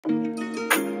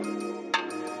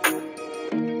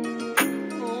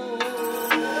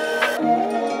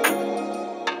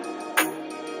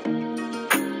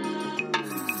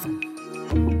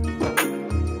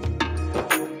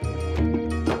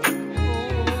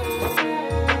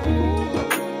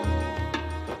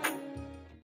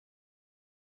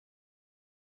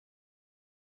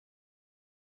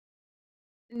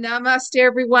Namaste,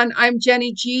 everyone. I'm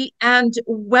Jeni G, and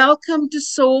welcome to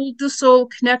Soul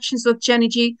Connections with Jeni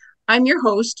G. I'm your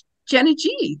host, Jeni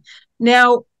G.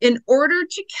 Now, in order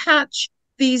to catch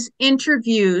these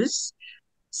interviews,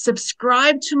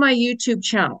 subscribe to my YouTube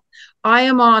channel. I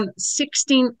am on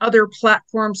 16 other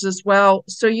platforms as well,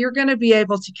 so you're going to be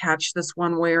able to catch this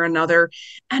one way or another.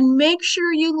 And make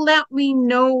sure you let me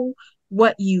know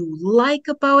what you like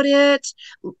about it,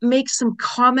 make some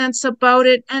comments about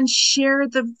it, and share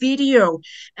the video.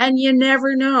 And you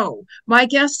never know. My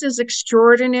guest is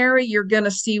extraordinary. You're going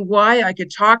to see why. I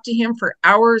could talk to him for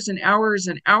hours and hours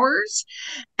and hours.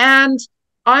 And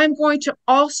I'm going to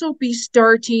also be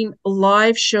starting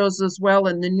live shows as well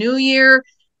in the new year.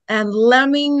 And let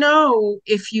me know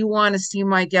if you want to see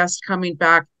my guest coming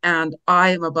back. And I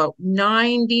am about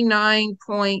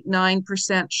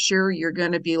 99.9% sure you're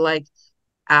going to be like,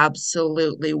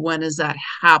 absolutely. When is that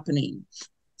happening?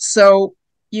 So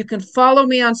you can follow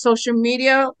me on social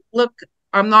media. Look,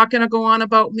 I'm not going to go on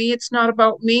about me. It's not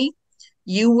about me.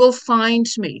 You will find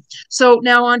me. So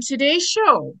now on today's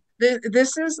show,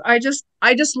 this is I just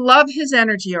love his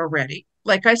energy already.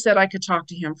 Like I said, I could talk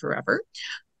to him forever.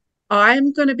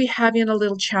 I'm going to be having a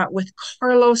little chat with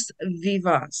Carlos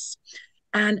Vivas.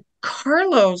 And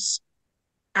Carlos,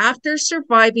 after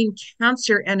surviving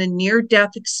cancer and a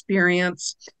near-death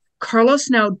experience, Carlos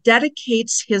now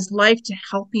dedicates his life to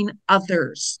helping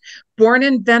others. Born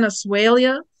in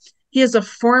Venezuela, he is a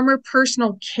former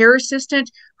personal care assistant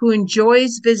who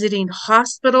enjoys visiting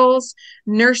hospitals,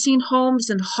 nursing homes,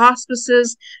 and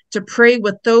hospices to pray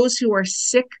with those who are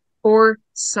sick or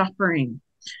suffering.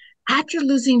 After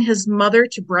losing his mother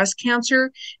to breast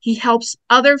cancer, he helps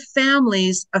other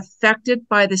families affected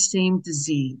by the same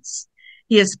disease.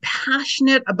 He is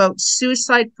passionate about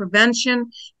suicide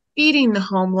prevention, feeding the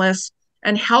homeless,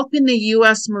 and helping the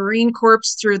U.S. Marine Corps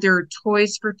through their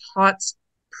Toys for Tots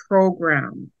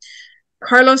program.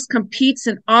 Carlos competes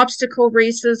in obstacle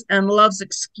races and loves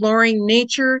exploring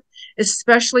nature,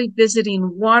 especially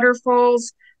visiting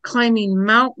waterfalls, climbing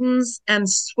mountains, and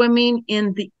swimming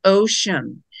in the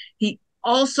ocean. He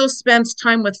also spends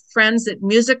time with friends at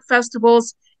music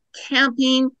festivals,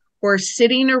 camping, or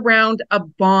sitting around a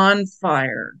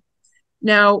bonfire.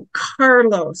 Now,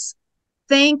 Carlos,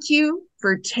 thank you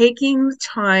for taking the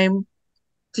time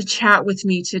to chat with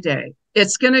me today.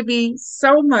 It's going to be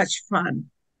so much fun.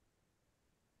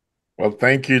 Well,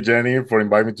 thank you, Jeni, for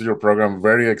inviting me to your program. I'm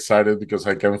very excited because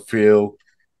I can feel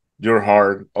your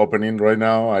heart opening right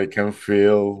now. I can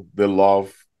feel the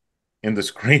love in the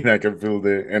screen. I can feel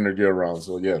the energy around.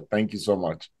 So, yeah, thank you so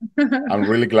much. I'm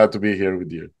really glad to be here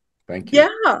with you. Thank you.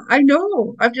 Yeah, I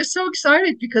know. I'm just so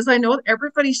excited because I know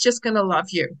everybody's just going to love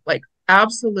you, like Thank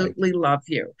absolutely you. love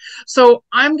you. So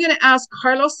I'm going to ask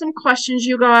Carlos some questions,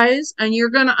 you guys, and you're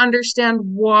going to understand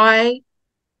why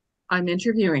I'm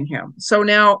interviewing him. So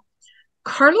now,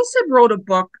 Carlos had wrote a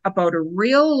book about a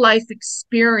real life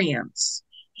experience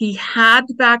he had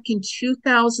back in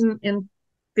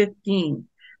 2015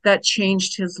 that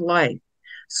changed his life.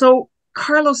 So,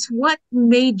 Carlos, what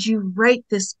made you write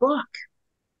this book?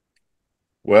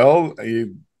 Well,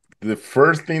 the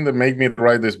first thing that made me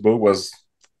write this book was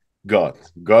God.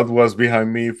 God was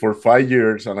behind me for 5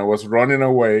 years, and I was running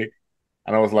away,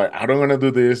 and I was like, I don't want to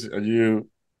do this. And you,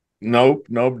 nope,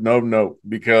 nope, nope, nope,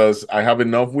 because I have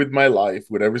enough with my life,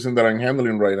 with everything that I'm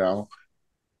handling right now.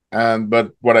 And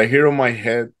but what I hear in my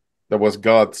head, that was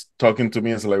God talking to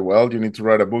me. It's like, well, you need to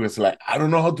write a book. It's like, I don't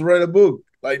know how to write a book.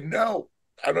 Like, no,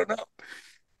 I don't know.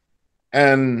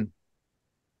 And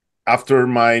after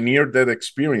my near-death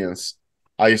experience,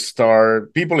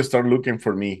 people start looking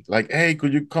for me. Like, hey,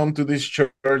 could you come to this church?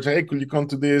 Hey, could you come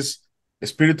to this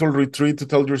spiritual retreat to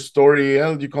tell your story?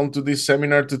 Hey, you come to this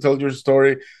seminar to tell your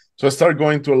story. So I started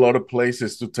going to a lot of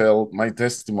places to tell my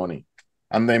testimony.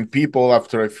 And then people,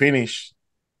 after I finish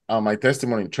my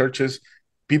testimony in churches,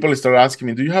 people start asking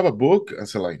me, "Do you have a book?" I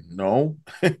said, "Like, no."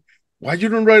 Why you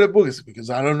don't write a book? I said, because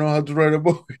I don't know how to write a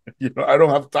book. I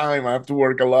don't have time. I have to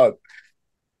work a lot.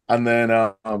 And then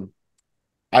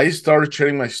I started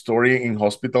sharing my story in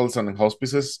hospitals and in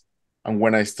hospices. And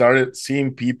when I started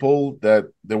seeing people that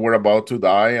they were about to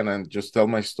die, and I just tell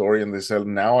my story, and they said,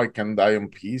 "Now I can die in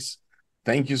peace.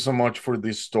 Thank you so much for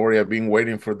this story. I've been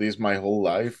waiting for this my whole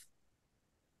life."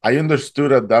 I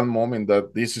understood at that moment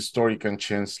that this story can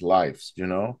change lives,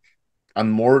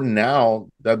 and more now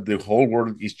that the whole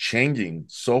world is changing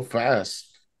so fast.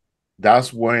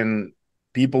 That's when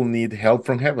people need help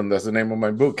from heaven. That's the name of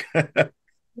my book. Yes,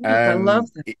 I love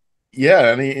And that.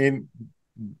 yeah, and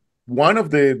one of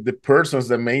the persons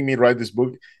that made me write this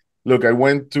book, look, I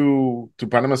went to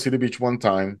Panama City Beach one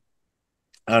time,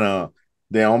 and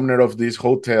the owner of this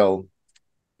hotel,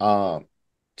 uh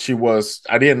she was,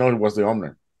 I didn't know it was the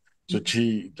owner. So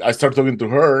I started talking to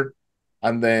her,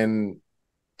 and then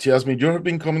she asked me, "You have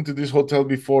been coming to this hotel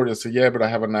before?" I said, "Yeah, but I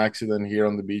have an accident here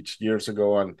on the beach years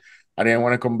ago, and I didn't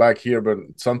want to come back here, but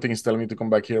something is telling me to come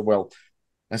back here." Well,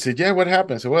 I said, "Yeah, what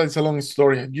happened?" I said, "Well, it's a long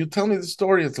story. You tell me the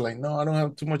story." It's like, "No, I don't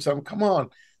have too much time. Come on."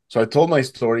 So I told my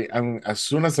story, and as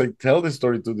soon as I tell the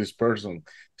story to this person,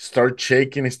 start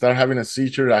shaking, start having a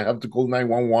seizure, I have to call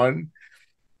 911.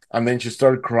 And then she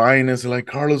started crying and said, like,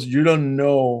 "Carlos, you don't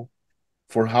know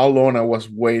for how long I was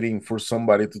waiting for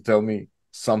somebody to tell me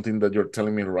something that you're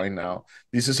telling me right now.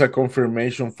 This is a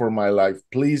confirmation for my life.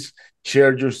 Please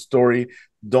share your story.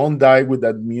 Don't die with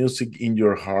that music in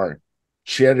your heart.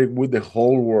 Share it with the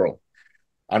whole world."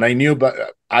 And I knew, but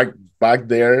I back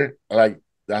there, like,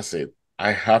 that's it.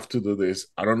 I have to do this.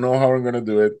 I don't know how I'm gonna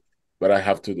do it, but I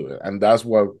have to do it. And that's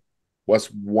what was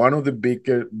one of the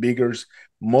biggest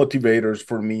motivators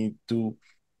for me to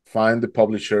find the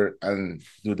publisher and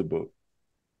do the book.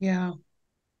 Yeah,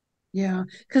 yeah.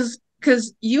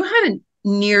 Because you had a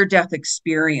near death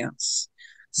experience.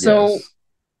 So Yes.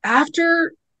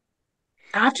 after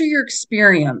after your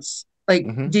experience, like,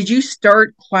 Mm-hmm. did you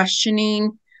start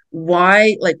questioning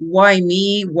why, like, why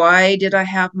me? Why did I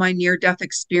have my near death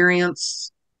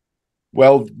experience?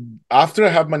 Well, after I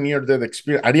had my near death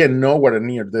experience, I didn't know what a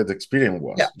near death experience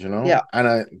Yeah, was, yeah.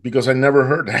 and because I never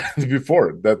heard that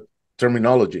before, that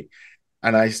terminology.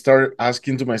 And I started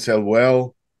asking to myself,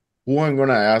 well, who I'm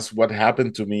gonna ask what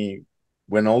happened to me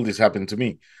when all this happened to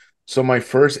me. So my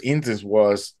first instinct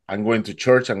was, I'm going to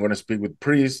church, I'm gonna speak with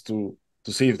priests to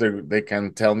see if they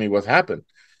can tell me what happened.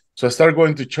 So I started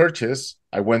going to churches.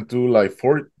 I went to like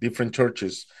 4 different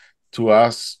churches to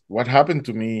ask what happened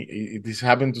to me. This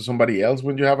happened to somebody else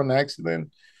when you have an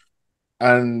accident?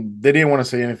 And they didn't want to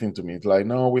say anything to me. It's like,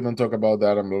 no, we don't talk about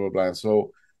that, and blah blah blah. And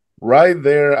so right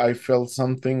there, I felt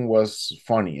something was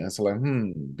funny. I was like,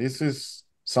 this is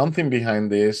something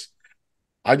behind this.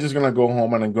 I'm just gonna go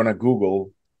home and I'm gonna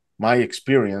Google my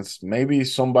experience. Maybe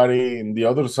somebody in the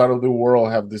other side of the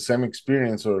world have the same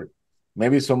experience, or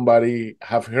maybe somebody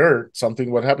have heard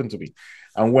something what happened to me.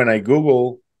 And when I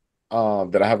Google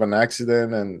that I have an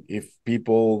accident, and if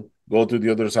people go to the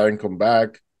other side and come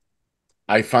back,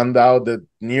 I found out that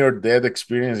near death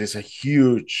experience is a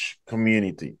huge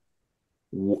community.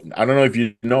 I don't know if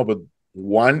you know, but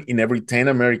 1 in every 10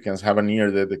 Americans have a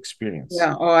near death experience.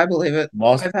 Yeah. Oh, I believe it.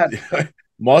 Most I've had,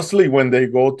 mostly when they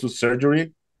go to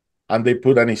surgery and they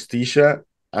put anesthesia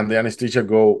and the anesthesia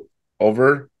go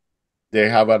over, they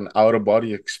have an out of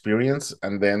body experience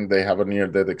and then they have a near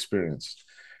death experience.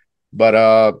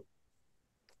 But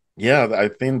yeah, I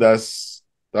think that's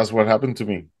what happened to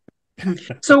me.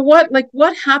 so what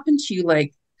happened to you,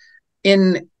 like,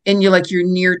 in your, like, your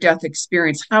near death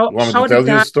experience? You want me to How did tell you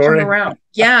a that come story? around?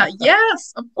 Yeah,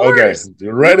 yes, of Okay, course. you We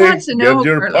want ready? to Get know,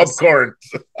 your Carlos. popcorn.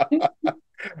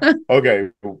 Okay,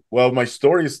 well, my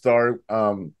story started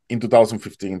in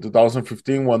 2015.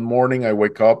 2015, one morning, I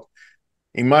wake up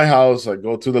in my house. I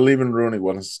go to the living room. It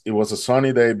was a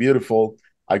sunny day, beautiful.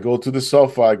 I go to the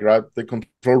sofa. I grab the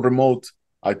control remote.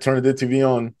 I turn the TV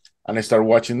on, and I start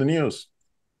watching the news.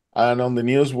 And on the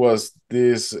news was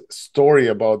this story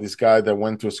about this guy that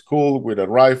went to school with a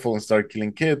rifle and started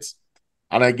killing kids.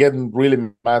 And I get really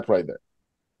mad right there.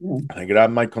 I grab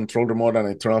my control remote and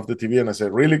I turn off the TV and I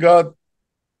said, "Really, God?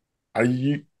 Are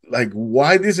you like,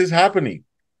 why this is happening?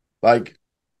 Like,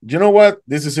 you know what?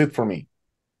 This is it for me.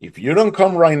 If you don't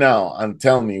come right now and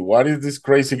tell me what is this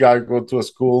crazy guy go to a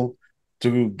school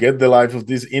to get the life of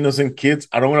these innocent kids,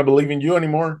 I don't want to believe in you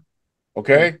anymore.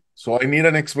 Okay? So I need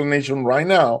an explanation right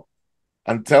now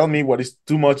and tell me what is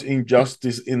too much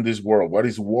injustice in this world. What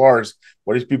is wars?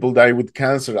 What is people die with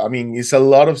cancer? I mean, it's a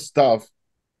lot of stuff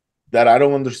that I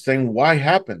don't understand why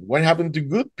happened. What happened to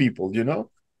good people?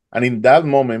 And in that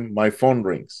moment, my phone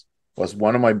rings. It was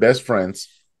one of my best friends,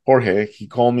 Jorge. He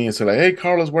called me and said, like, "Hey,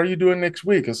 Carlos, what are you doing next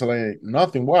week?" I said, like,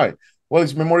 "Nothing. Why?" "Well,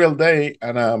 it's Memorial Day,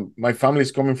 and my family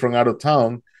is coming from out of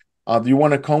town. Do you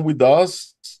want to come with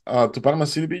us to Panama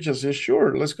City Beach?" I said,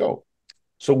 "Sure, let's go."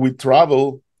 So we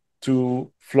travel to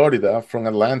Florida from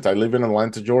Atlanta. I live in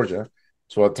Atlanta, Georgia.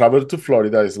 So I traveled to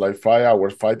Florida. It's like 5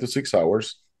 hours, 5 to 6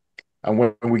 hours. And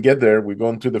when we get there, we go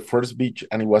into the first beach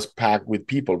and it was packed with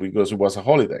people because it was a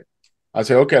holiday. I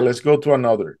say, okay, let's go to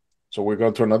another. So we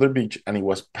go to another beach and it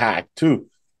was packed too.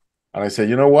 And I said,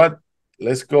 you know what?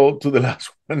 Let's go to the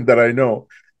last one that I know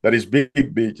that is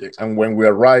Big Beach. And when we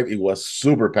arrived, it was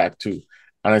super packed too.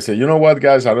 And I said, you know what,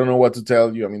 guys? I don't know what to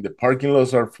tell you. I mean, the parking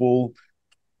lots are full.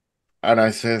 And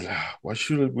I said, what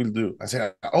should we do? I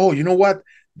said, oh, you know what?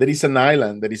 There is an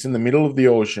island that is in the middle of the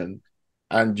ocean.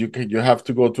 And you have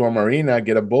to go to a marina,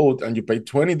 get a boat, and you pay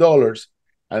 $20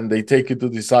 and they take you to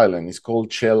this island. It's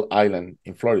called Shell Island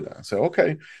in Florida. I said,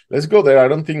 okay, let's go there. I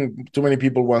don't think too many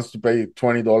people wants to pay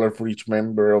 $20 for each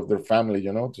member of their family,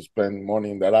 to spend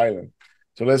money in that island.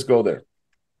 So let's go there.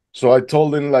 So I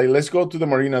told him, like, let's go to the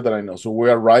marina that I know. So we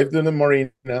arrived in the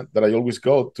marina that I always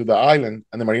go to the island,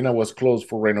 and the marina was closed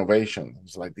for renovation. I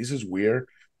was like, this is weird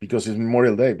because it's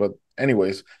Memorial Day. But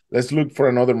anyways, let's look for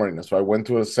another marina. So I went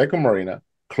to a second marina,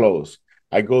 closed.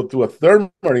 I go to a third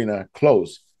marina,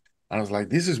 closed. And I was like,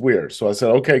 this is weird. So I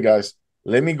said, okay, guys,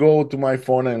 let me go to my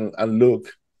phone and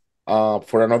look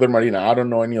for another marina. I don't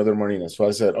know any other marina. So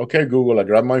I said, okay, Google. I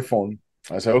grabbed my phone.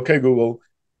 I said, okay, Google,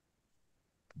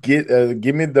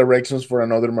 give me directions for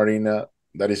another marina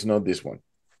that is not this one.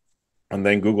 And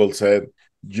then Google said,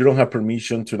 you don't have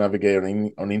permission to navigate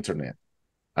on internet.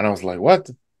 And I was like, what?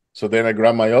 So then I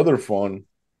grabbed my other phone.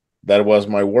 That was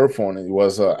my work phone. It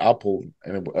was Apple.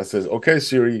 And I says, okay,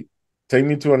 Siri, take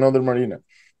me to another marina.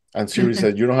 And Siri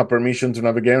said, you don't have permission to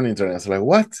navigate on internet. I was like,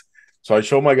 what? So I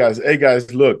show my guys, hey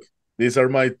guys, look, these are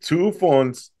my two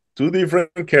phones, two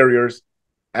different carriers,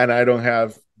 and I don't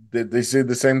have, they say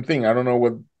the same thing. I don't know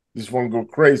what this phone go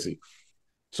crazy.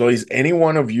 So is any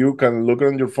one of you can look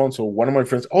on your phone? So one of my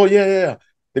friends, oh yeah.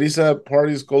 There is a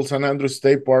party called San Andreas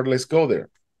State Park. Let's go there.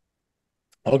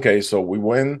 Okay, so we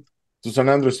went to San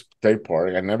Andreas State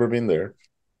Park. I've never been there.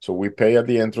 So we pay at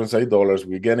the entrance $8.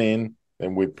 We get in,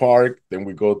 then we park, then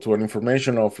we go to an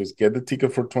information office, get the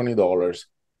ticket for $20.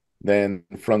 Then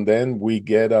from then we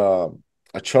get a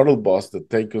shuttle bus that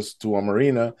takes us to a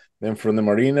marina. Then from the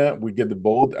marina, we get the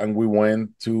boat and we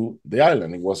went to the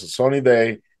island. It was a sunny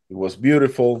day. It was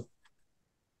beautiful.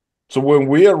 So when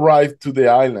we arrived to the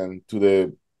island, to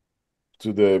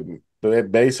the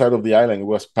bay side of the island, it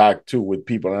was packed too with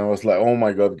people. And I was like, oh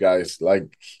my God, guys,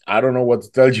 like, I don't know what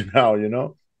to tell you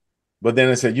now. But then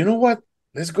I said, you know what?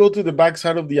 Let's go to the back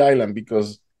side of the island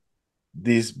because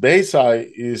this bayside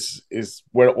is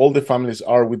where all the families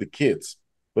are with the kids.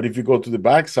 But if you go to the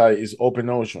backside, it's open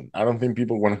ocean. I don't think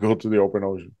people want to go to the open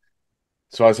ocean.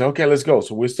 So I said, okay, let's go.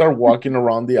 So we start walking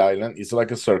around the island. It's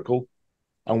like a circle.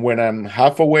 And when I'm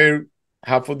half of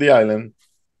the island,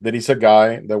 there is a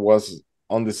guy that was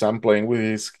on the sand playing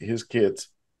with his kids.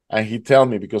 And he tell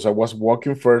me, because I was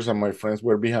walking first and my friends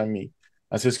were behind me.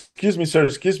 I said, excuse me,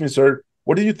 sir.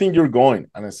 Where do you think you're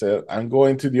going? And I said, I'm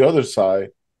going to the other side.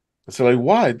 I said, like,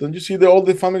 why? Don't you see that all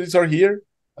the families are here?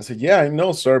 I said, yeah, I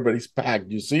know, sir, but it's packed.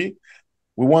 You see,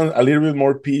 we want a little bit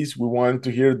more peace. We want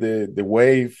to hear the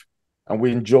wave and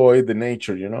we enjoy the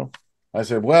nature. I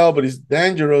said, well, but it's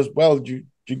dangerous. Well, you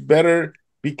better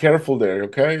be careful there,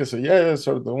 okay? I said, yeah,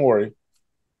 sir, don't worry.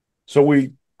 So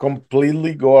we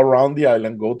completely go around the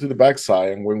island, go to the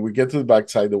backside. And when we get to the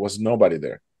backside, there was nobody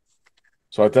there.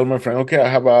 So I tell my friend, okay, I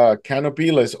have a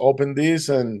canopy. Let's open this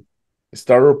and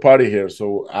start our party here.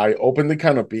 So I open the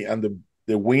canopy and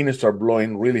the wind start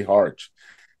blowing really hard.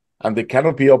 And the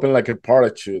canopy opened like a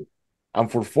parachute.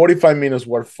 And for 45 minutes,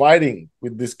 we're fighting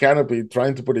with this canopy,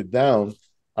 trying to put it down.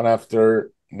 And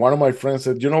after one of my friends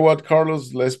said, you know what,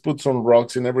 Carlos, let's put some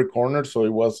rocks in every corner. So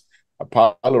it was a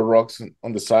pile of rocks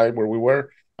on the side where we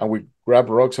were. And we grabbed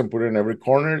rocks and put it in every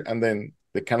corner. And then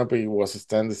the canopy was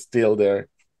standing still there.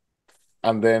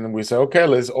 And then we said, okay,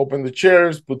 let's open the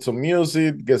chairs, put some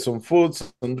music, get some food,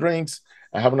 some drinks,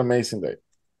 and have an amazing day.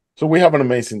 So we have an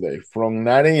amazing day from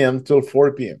 9 a.m. till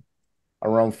 4 p.m.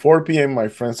 Around 4 p.m., my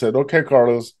friend said, okay,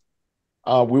 Carlos,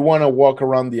 we want to walk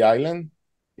around the island.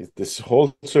 It's this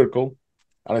whole circle.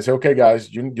 And I said, okay,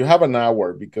 guys, you have an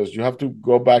hour because you have to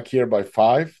go back here by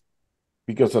 5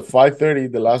 because at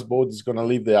 5:30, the last boat is going to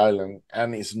leave the island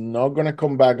and it's not going to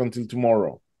come back until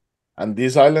tomorrow. And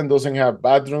this island doesn't have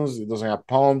bathrooms, it doesn't have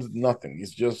ponds, nothing.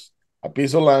 It's just a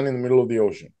piece of land in the middle of the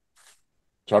ocean.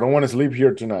 So I don't want to sleep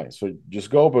here tonight. So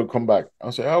just go, but come back. I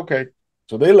said, okay.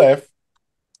 So they left.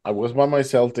 I was by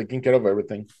myself taking care of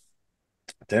everything.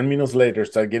 10 minutes later, it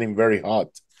started getting very hot.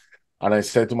 And I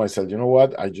said to myself, you know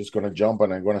what? I'm just going to jump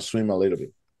and I'm going to swim a little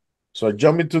bit. So I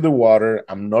jump into the water.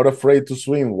 I'm not afraid to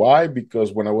swim. Why?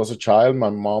 Because when I was a child, my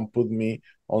mom put me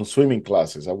on swimming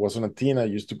classes. I wasn't a teen. I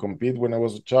used to compete when I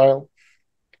was a child.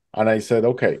 And I said,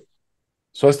 okay.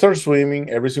 So I started swimming.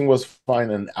 Everything was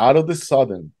fine. And out of the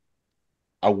sudden,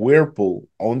 a whirlpool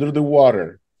under the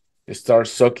water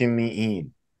starts sucking me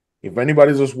in. If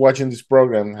anybody's just watching this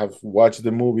program, have watched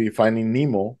the movie Finding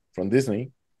Nemo from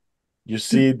Disney, you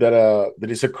see that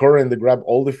there is a current that grab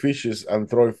all the fishes and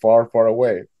throw it far, far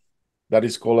away. That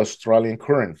is called Australian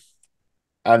current.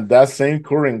 And that same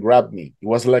current grabbed me. It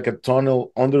was like a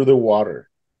tunnel under the water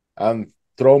and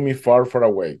throw me far, far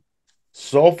away.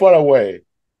 So far away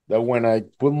that when I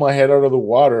put my head out of the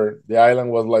water, the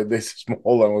island was like this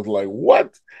small. I was like,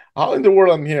 what? How in the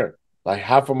world I'm here? Like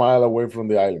half a mile away from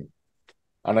the island.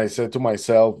 And I said to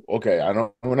myself, okay, I'm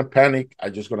not gonna panic.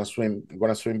 I'm just gonna swim. I'm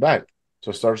gonna swim back.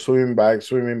 So I start swimming back,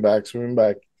 swimming back, swimming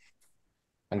back.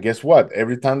 And guess what?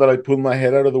 Every time that I put my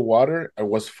head out of the water, I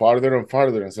was farther and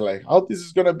farther. And so like, how this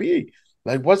is gonna be?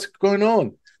 Like, what's going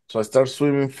on? So I start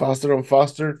swimming faster and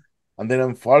faster. And then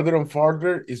I'm farther and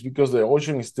farther. It's because the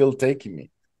ocean is still taking me.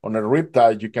 On a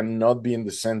riptide, you cannot be in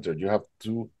the center. You have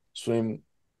to swim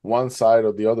one side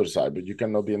or the other side, but you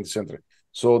cannot be in the center.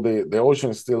 So the ocean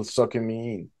is still sucking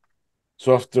me in.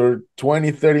 So after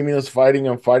 20, 30 minutes fighting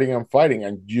and fighting and fighting,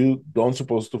 and you don't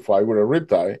supposed to fight with a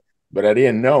riptide, but I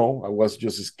didn't know. I was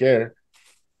just scared.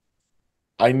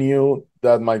 I knew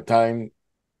that my time,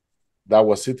 that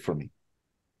was it for me.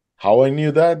 How I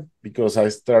knew that? Because I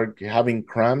started having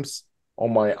cramps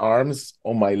on my arms,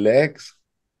 on my legs,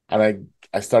 and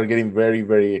I started getting very,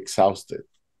 very exhausted.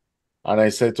 And I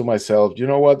said to myself, you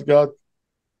know what, God?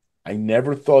 I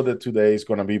never thought that today is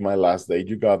going to be my last day.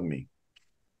 You got me.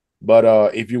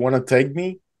 But if you want to take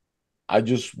me, I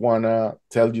just want to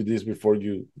tell you this before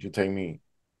you take me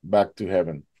back to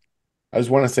heaven. I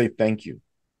just want to say thank you.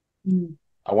 Mm.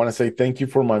 I want to say thank you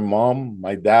for my mom,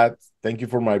 my dad. Thank you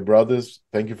for my brothers.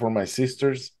 Thank you for my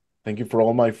sisters. Thank you for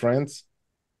all my friends.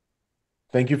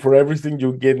 Thank you for everything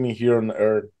you gave me here on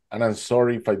earth. And I'm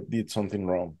sorry if I did something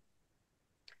wrong.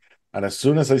 And as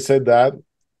soon as I said that,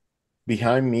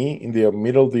 behind me in the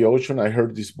middle of the ocean, I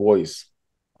heard this voice.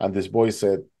 And this voice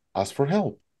said, ask for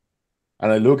help.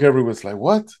 And I look everywhere, it's like,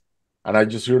 what? And I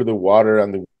just hear the water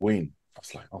and the wind. I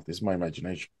was like, oh, this is my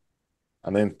imagination.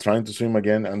 And then trying to swim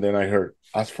again. And then I heard,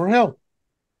 ask for help.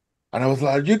 And I was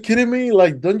like, are you kidding me?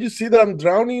 Like, don't you see that I'm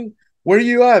drowning? Where are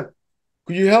you at?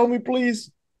 Could you help me, please?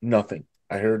 Nothing.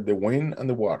 I heard the wind and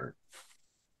the water.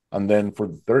 And then for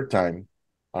the third time,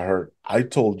 I heard, I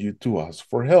told you to ask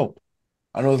for help.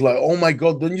 And I was like, oh my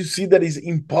God, don't you see that it's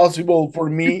impossible for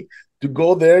me to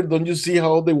go there? Don't you see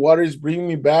how the water is bringing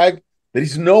me back? There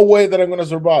is no way that I'm going to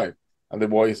survive. And the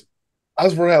voice,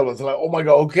 ask for help. I was like, oh my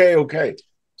God, okay, okay.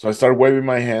 So I started waving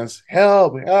my hands,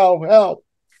 help, help, help.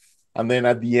 And then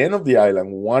at the end of the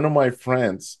island, one of my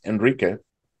friends, Enrique,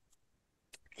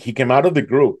 he came out of the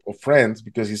group of friends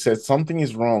because he said something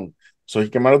is wrong. So he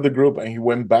came out of the group and he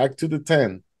went back to the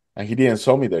tent and he didn't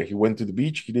saw me there. He went to the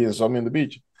beach. He didn't saw me on the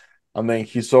beach. And then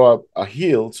he saw a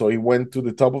hill. So he went to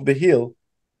the top of the hill.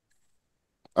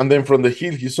 And then from the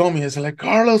hill, he saw me. He said, like,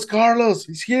 Carlos, Carlos,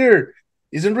 he's here.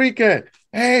 It's Enrique.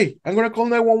 Hey, I'm going to call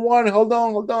 911. Hold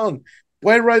on, hold on.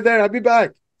 Wait right there. I'll be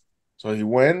back. So he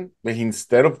went, but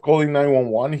instead of calling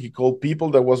 911, he called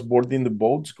people that was boarding the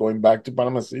boats going back to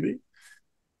Panama City.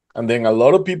 And then a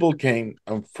lot of people came,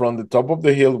 and from the top of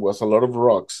the hill was a lot of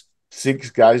rocks. 6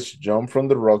 guys jumped from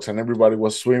the rocks, and everybody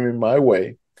was swimming my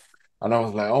way. And I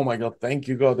was like, oh my God, thank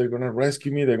you, God. They're going to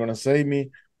rescue me. They're going to save me.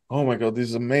 Oh my God, this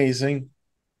is amazing.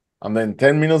 And then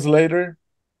 10 minutes later,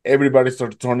 everybody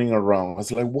started turning around. I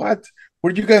was like, what?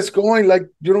 Where you guys going? Like,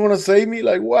 you don't want to save me?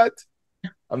 Like, what?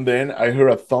 And then I heard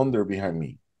a thunder behind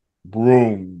me.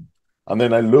 Boom. And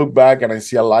then I look back and I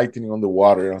see a lightning on the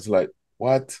water. And I was like,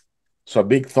 what? So a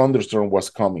big thunderstorm was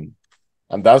coming.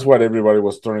 And that's what everybody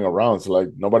was turning around. It's like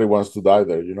nobody wants to die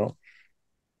there, you know?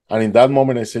 And in that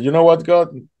moment, I said, you know what, God?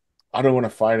 I don't want to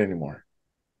fight anymore.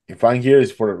 If I'm here,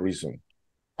 it's for a reason.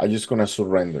 I'm just going to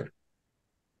surrender.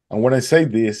 And when I say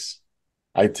this,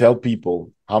 I tell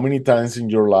people how many times in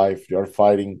your life you're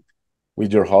fighting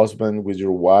with your husband, with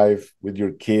your wife, with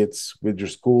your kids, with your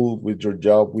school, with your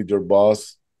job, with your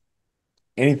boss,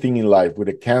 anything in life, with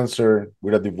a cancer,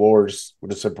 with a divorce,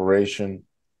 with a separation.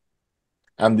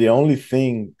 And the only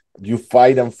thing you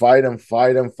fight and fight and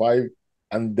fight and fight,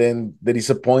 and then there is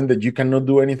a point that you cannot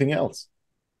do anything else.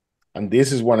 And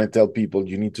this is when I tell people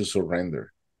you need to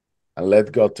surrender and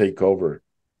let God take over.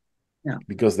 Yeah.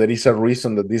 Because there is a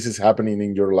reason that this is happening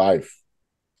in your life.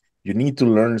 You need to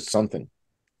learn something.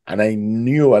 And I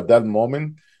knew at that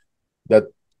moment that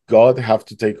God have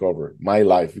to take over my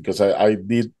life because I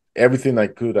did everything I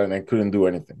could and I couldn't do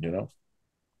anything, you know?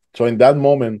 So in that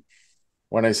moment,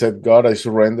 when I said, God, I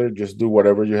surrender, just do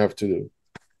whatever you have to do,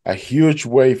 a huge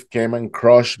wave came and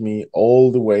crushed me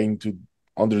all the way into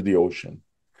under the ocean.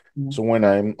 Mm. So when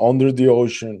I'm under the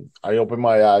ocean, I open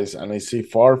my eyes and I see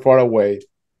far, far away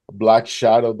a black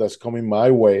shadow that's coming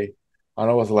my way. And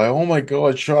I was like, oh my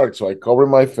God, shark. So I covered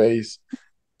my face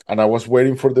and I was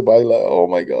waiting for the bite, like, oh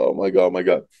my God, oh my God, oh my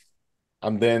God.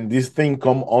 And then this thing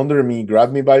come under me,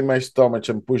 grab me by my stomach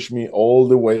and push me all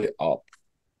the way up.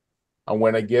 And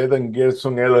when I get and get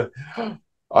some air,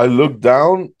 I looked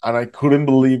down and I couldn't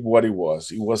believe what it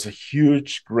was. It was a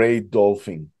huge gray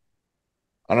dolphin.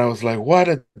 And I was like, what,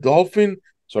 a dolphin?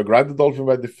 So I grabbed the dolphin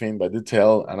by the fin, by the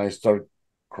tail, and I start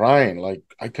crying. Like,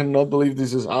 I cannot believe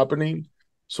this is happening.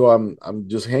 So I'm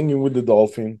just hanging with the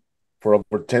dolphin for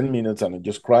over 10 minutes and I'm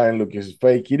just crying, look, it's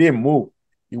fake. He didn't move.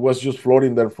 He was just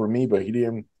floating there for me, but he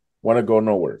didn't want to go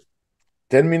nowhere.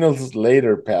 10 minutes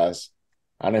later passed,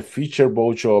 and a feature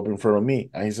boat showed up in front of me.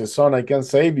 And he said, son, I can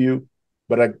save you,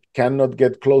 but I cannot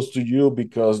get close to you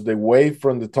because the wave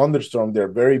from the thunderstorm, they're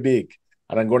very big,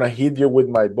 and I'm going to hit you with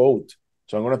my boat.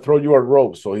 So I'm going to throw you a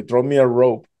rope. So he threw me a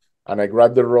rope, and I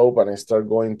grabbed the rope, and I start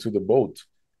going to the boat.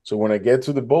 So when I get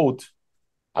to the boat,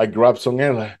 I grab some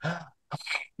air, like,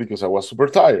 because I was super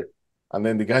tired. And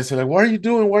then the guy said, like, what are you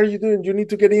doing? What are you doing? You need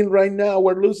to get in right now.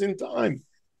 We're losing time.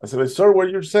 I said, like, sir, what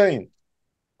you're saying?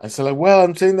 I said, like, well,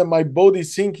 I'm saying that my boat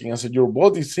is sinking. I said, your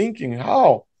boat is sinking?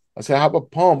 How? I said, I have a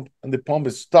pump and the pump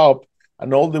is stopped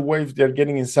and all the waves, they're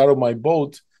getting inside of my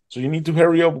boat. So you need to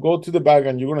hurry up, go to the back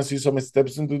and you're going to see some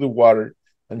steps into the water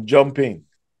and jump in,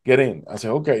 get in. I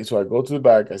said, okay. So I go to the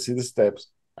back, I see the steps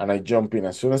and I jump in.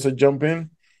 As soon as I jump in,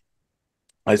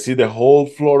 I see the whole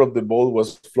floor of the boat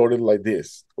was floated like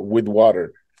this with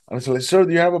water. And I said, like, sir,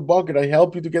 do you have a bucket? I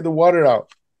help you to get the water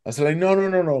out. I said, like, no, no,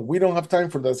 no, no. We don't have time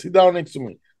for that. Sit down next to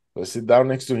me. So I sit down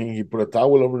next to him. He put a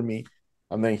towel over me.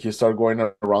 And then he started going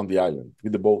around the island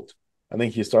with the boat. And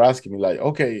then he started asking me, like,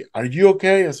 okay, are you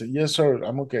okay? I said, yes, sir,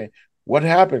 I'm okay. What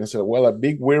happened? I said, well, a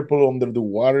big whirlpool under the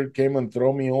water came and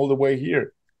threw me all the way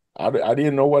here. I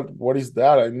didn't know what is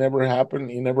that. It never happened.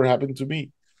 It never happened to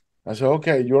me. I said,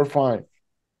 okay, you're fine.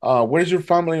 Where's your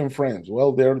family and friends?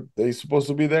 Well, they're supposed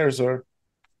to be there, sir.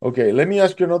 Okay, let me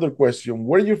ask you another question.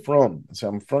 Where are you from? I said,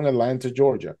 I'm from Atlanta,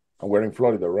 Georgia. And we're in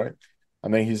Florida, right?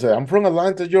 And then he said, I'm from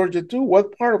Atlanta, Georgia too.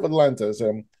 What part of Atlanta? I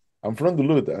said, I'm from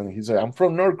Duluth. And he said, I'm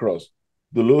from Norcross.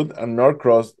 Duluth and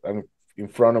Norcross and in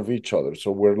front of each other.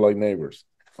 So we're like neighbors.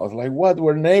 I was like, what?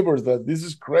 We're neighbors. That this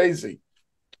is crazy.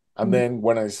 And Mm. then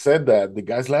when I said that, the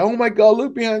guy's like, oh my God,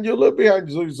 look behind you, look behind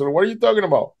you. So what are you talking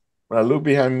about? When I look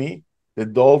behind me, the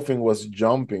dolphin was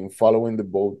jumping, following the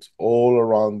boat all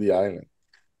around the island.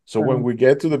 So when Wow. we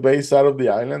get to the base side of the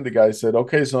island, the guy said,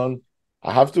 okay, son,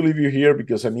 I have to leave you here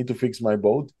because I need to fix my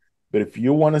boat. But if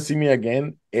you want to see me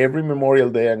again, every Memorial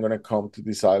Day, I'm going to come to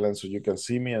this island so you can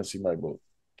see me and see my boat.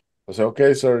 I said,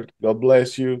 okay, sir, God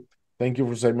bless you. Thank you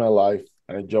for saving my life.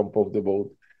 And I jump off the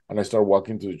boat and I start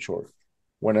walking to the shore.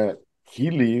 When he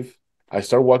leave, I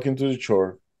start walking to the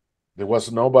shore. There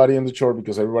was nobody on the shore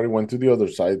because everybody went to the other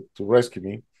side to rescue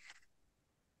me.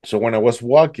 So when I was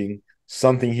walking,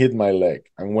 something hit my leg.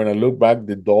 And when I looked back,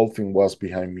 the dolphin was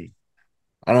behind me.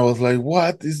 And I was like,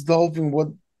 what? This dolphin,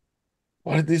 what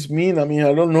does this mean? I mean,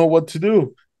 I don't know what to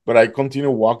do. But I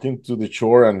continue walking to the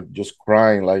shore and just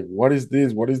crying, like, what is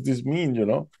this? What does this mean?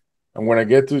 And when I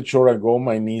get to the shore, I go on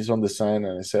my knees on the sand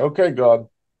and I say, okay, God,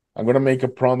 I'm gonna make a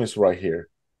promise right here.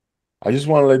 I just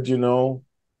want to let you know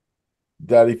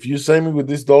that if you save me with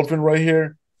this dolphin right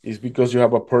here, it's because you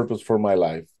have a purpose for my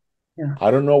life. Yeah. I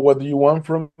don't know what you want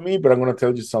from me, but I'm going to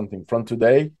tell you something. From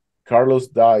today, Carlos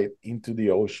died into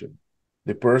the ocean.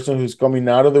 The person who's coming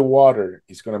out of the water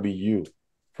is going to be you.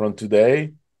 From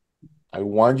today, I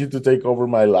want you to take over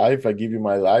my life. I give you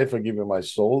my life. I give you my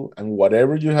soul. And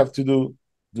whatever you have to do,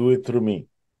 do it through me.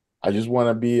 I just want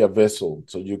to be a vessel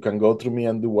so you can go through me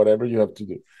and do whatever you have to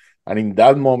do. And in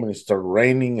that moment, it started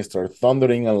raining, it started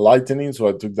thundering and lightning. So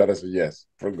I took that as a yes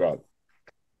from God.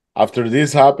 After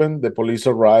this happened, the police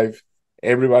arrived.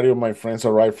 Everybody of my friends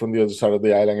arrived from the other side of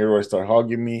the island. Everybody started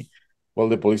hugging me. Well,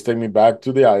 the police take me back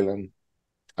to the island,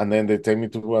 and then they take me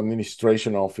to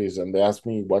administration office, and they ask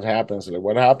me what happened. So like,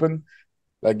 what happened?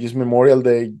 Like it's Memorial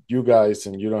Day, you guys,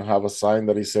 and you don't have a sign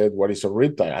that he said what is a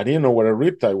riptide. I didn't know what a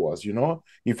riptide was.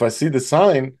 If I see the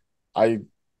sign, I,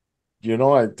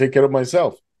 I take care of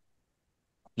myself.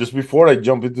 Just before I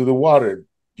jump into the water,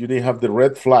 you didn't have the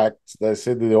red flags that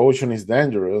said that the ocean is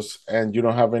dangerous and you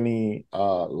don't have any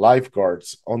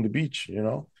lifeguards on the beach.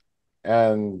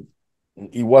 And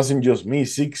it wasn't just me.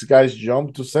 Six guys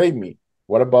jumped to save me.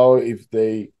 What about if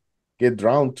they get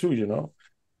drowned too?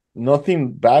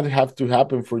 Nothing bad have to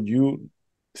happen for you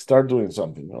start doing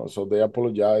something. So they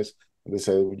apologized and they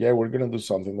said, yeah, we're going to do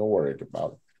something. Don't worry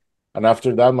about it. And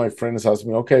after that, my friends asked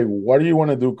me, okay, what do you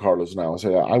want to do, Carlos, now? I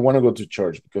said, I want to go to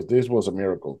church because this was a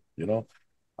miracle, you know?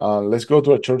 Let's go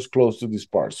to a church close to this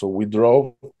part. So we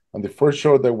drove, and the first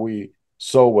show that we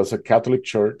saw was a Catholic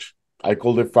church. I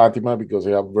called it Fatima because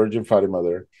they have Virgin Fatima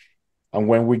there. And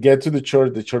when we get to the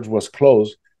church was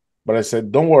closed. But I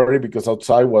said, don't worry, because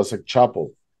outside was a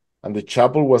chapel. And the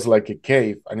chapel was like a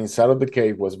cave. And inside of the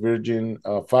cave was Virgin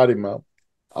Fatima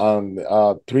and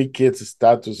three kids'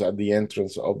 statues at the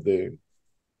entrance of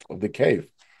the cave.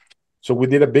 So we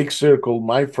did a big circle,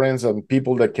 my friends and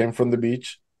people that came from the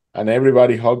beach, and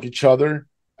everybody hugged each other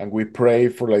and we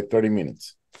prayed for like 30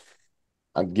 minutes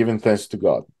and giving thanks to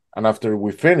God. And after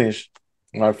we finished,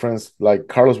 my friends like,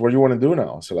 Carlos, what do you want to do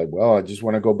now? So like, well, I just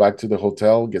want to go back to the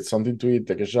hotel, get something to eat,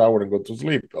 take a shower, and go to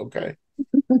sleep. Okay.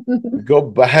 We go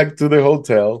back to the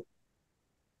hotel.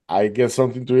 I get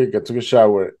something to eat, I took a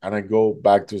shower, and I go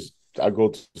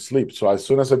to sleep. So as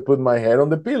soon as I put my head on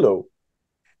the pillow,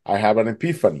 I have an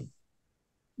epiphany.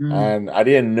 Mm. And I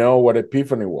didn't know what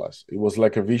epiphany was. It was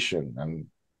like a vision, and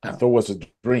I Oh. thought it was a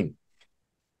dream.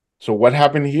 So what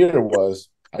happened here was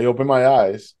I opened my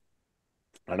eyes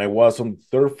and I was on the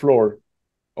third floor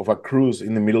of a cruise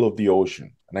in the middle of the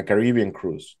ocean, and a Caribbean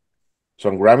cruise. So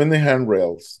I'm grabbing the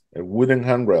handrails, wooden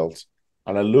handrails,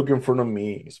 and I look in front of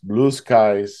me. It's blue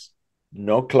skies,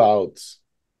 no clouds,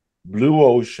 blue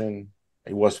ocean.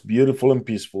 It was beautiful and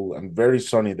peaceful and very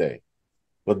sunny day.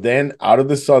 But then out of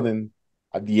the sudden,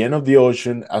 at the end of the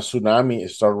ocean, a tsunami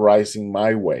started rising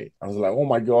my way. I was like, oh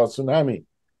my God, tsunami.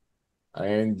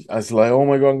 And I was like, oh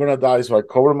my God, I'm going to die. So I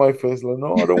covered my face, like,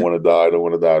 no, I don't want to die. I don't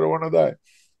want to die. I don't want to die.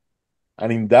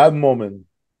 And in that moment,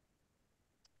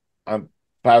 I'm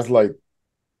past like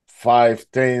 5,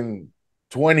 10,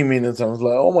 20 minutes. I was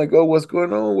like, oh my God, what's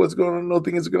going on? What's going on?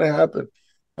 Nothing is going to happen.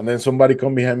 And then somebody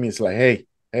come behind me. It's like, hey,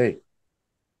 hey,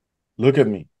 look at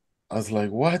me. I was like,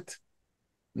 what?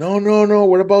 No, no, no,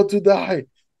 we're about to die.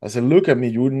 I said, look at me.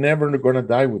 You're never going to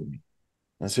die with me.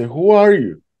 I said, who are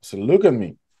you? I said, look at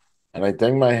me. And I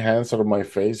take my hands out of my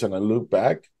face and I look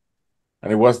back.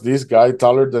 And it was this guy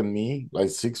taller than me, like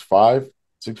 6'5",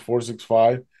 6'4",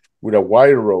 6'5", with a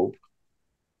wire rope.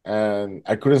 And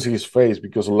I couldn't see his face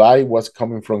because light was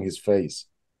coming from his face.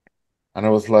 And I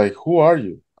was like, who are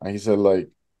you? And he said, like,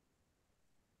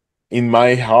 in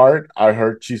my heart, I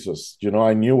heard Jesus. You know,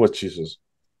 I knew what Jesus.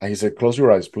 And he said, close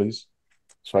your eyes, please.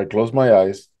 So I closed my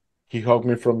eyes. He hugged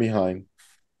me from behind.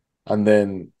 And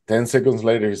then 10 seconds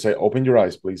later, he said, open your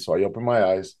eyes, please. So I opened my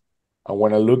eyes. And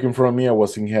when I looked in front of me, I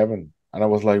was in heaven. And I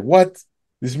was like, what?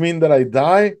 This mean that I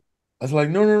die? I was like,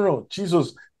 no, no, no.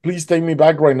 Jesus, please take me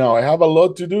back right now. I have a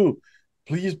lot to do.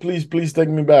 Please, please, please take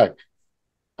me back.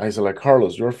 I said, like,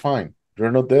 Carlos, you're fine.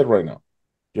 You're not dead right now.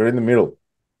 You're in the middle.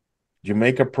 You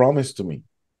make a promise to me,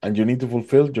 and you need to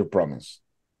fulfill your promise.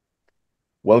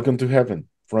 Welcome to heaven.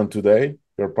 From today,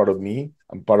 you're part of me.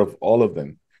 I'm part of all of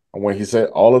them. And when he said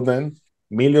all of them,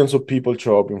 millions of people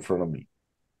show up in front of me.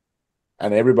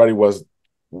 And everybody was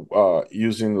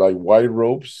using like white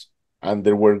ropes and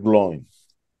they were glowing.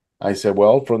 I said,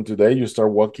 well, from today, you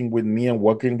start walking with me and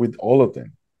walking with all of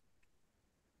them.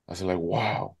 I said, like,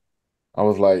 wow. I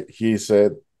was like, he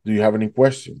said, do you have any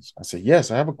questions? I said,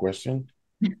 yes, I have a question.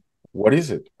 What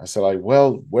is it? I said, like,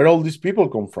 well, where all these people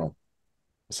come from?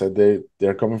 I said,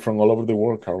 they're coming from all over the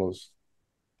world, Carlos.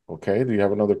 Okay, do you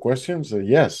have another question? I said,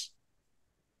 yes.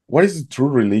 What is the true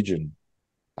religion?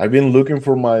 I've been looking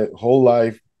for my whole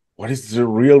life. What is the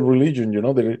real religion? You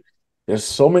know, there's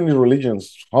so many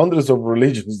religions, hundreds of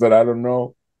religions that I don't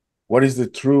know what is the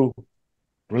true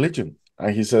religion.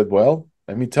 And he said, well,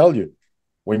 let me tell you,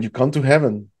 when you come to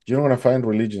heaven, you're not going to find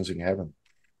religions in heaven.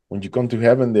 When you come to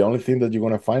heaven, the only thing that you're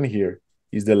going to find here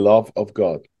is the love of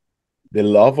God. The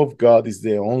love of God is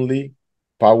the only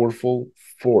powerful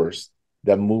force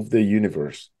that moves the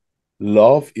universe.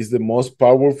 Love is the most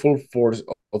powerful force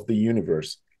of the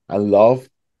universe, and love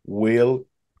will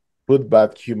put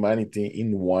back humanity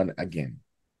in one again.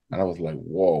 And I was like,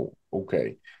 whoa,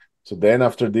 okay. So then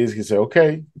after this, he said,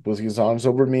 okay, he put his arms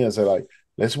over me and said, like,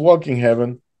 let's walk in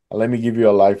heaven and let me give you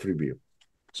a life review.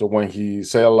 So when he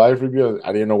said a life review,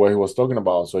 I didn't know what he was talking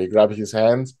about. So he grabbed his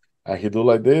hands and he do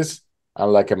like this,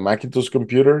 and like a Macintosh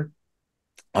computer,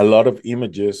 a lot of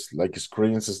images, like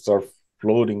screens, start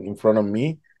floating in front of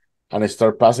me, and I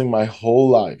start passing my whole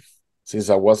life since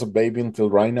I was a baby until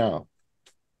right now.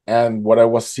 And what I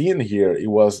was seeing here, it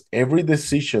was every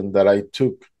decision that I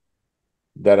took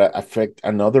that affect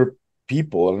another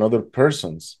people, another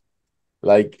persons.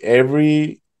 Like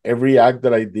every act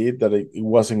that I did that it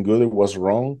wasn't good, it was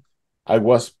wrong. I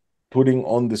was putting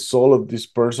on the soul of this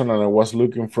person, and I was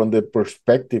looking from the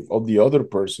perspective of the other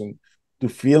person to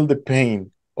feel the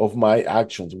pain of my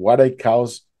actions, what I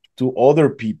cause to other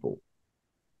people.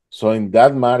 So in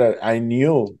that matter, I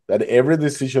knew that every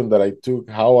decision that I took,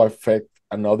 how I affect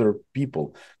another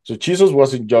people. So Jesus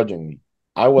wasn't judging me.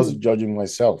 I was Mm. judging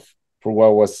myself for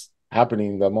what was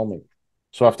happening in that moment.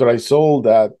 So after I saw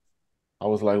that, I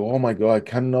was like, oh my God, I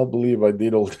cannot believe I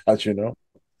did all that.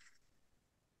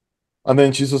 And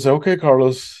then Jesus said, okay,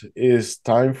 Carlos, it's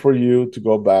time for you to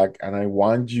go back. And I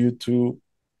want you to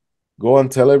go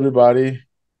and tell everybody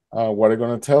what I'm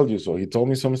going to tell you. So he told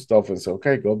me some stuff and said,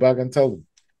 okay, go back and tell them.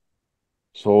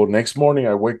 So next morning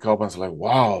I wake up and it's like,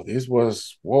 wow, this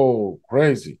was whoa,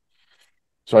 crazy.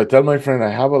 So I tell my friend, I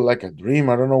have like a dream.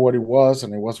 I don't know what it was.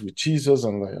 And it was with Jesus.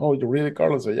 And like, oh, you really,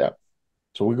 Carlos? I said, yeah.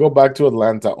 So we go back to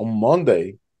Atlanta. On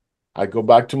Monday, I go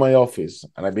back to my office,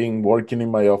 and I've been working in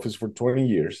my office for 20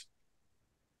 years.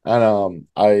 And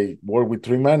I work with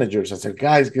three managers. I said,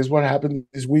 guys, guess what happened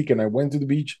this weekend? I went to the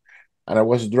beach and I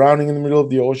was drowning in the middle of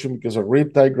the ocean because a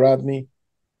riptide grabbed me.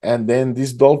 And then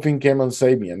this dolphin came and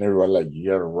saved me. And they were like,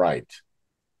 you're right.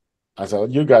 I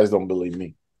said, you guys don't believe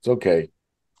me. It's okay.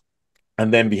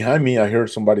 And then behind me, I heard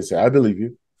somebody say, I believe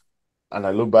you. And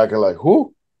I look back and like,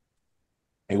 who?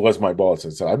 It was my boss. I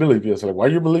said, I believe you. I said, like, why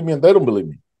you believe me? And they don't believe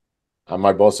me. And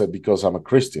my boss said, because I'm a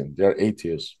Christian. They're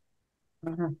atheists.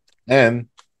 Mhm. And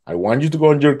I want you to go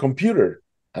on your computer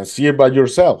and see it by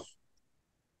yourself.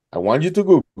 I want you to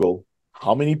Google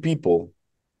how many people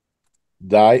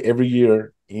die every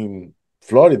year in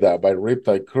Florida by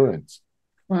riptide currents.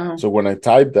 Wow. So when I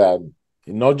type that,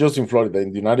 not just in Florida,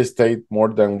 in the United States,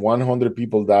 more than 100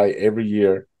 people die every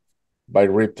year by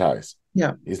riptides.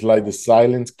 Yeah. It's like the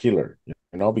silent killer,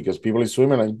 because people are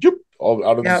swimming and joop, all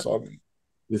out of the Yeah. sun,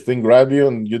 this thing grab you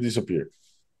and you disappear.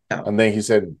 Yeah. And then he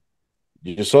said,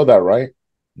 you saw that, right?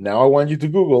 Now I want you to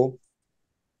Google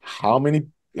how many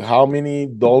how many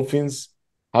dolphins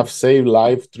have saved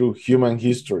life through human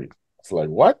history. It's like,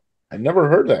 what? I never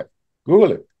heard that.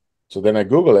 Google it. So then I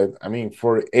Google it. I mean,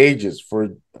 for ages, for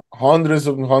hundreds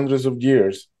of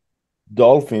years,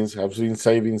 dolphins have been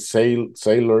saving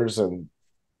sailors and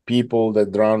people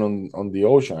that drown on the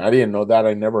ocean. I didn't know that.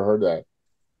 I never heard that.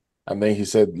 And then he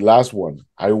said, last one,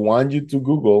 I want you to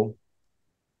Google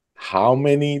how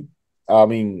many, I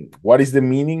mean, what is the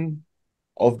meaning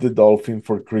of the dolphin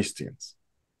for Christians?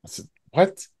 I said,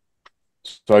 what?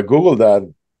 So I Googled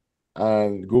that,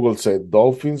 and Google said,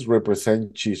 dolphins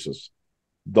represent Jesus.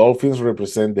 Dolphins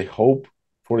represent the hope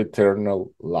for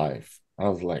eternal life. I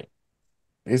was like,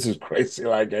 this is crazy.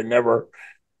 Like, I never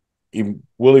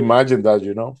will imagine that.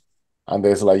 And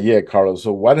they're like, yeah, Carlos.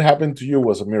 So what happened to you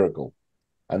was a miracle.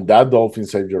 And that dolphin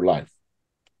saved your life.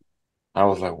 I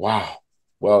was like, wow.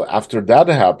 Well, after that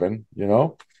happened,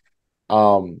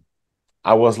 um,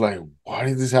 I was like, why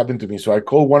did this happen to me? So I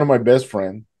called one of my best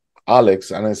friends,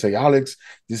 Alex, and I say, Alex,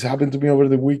 this happened to me over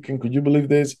the weekend. Could you believe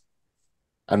this?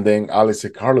 And then Alex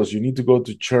said, Carlos, you need to go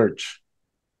to church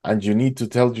and you need to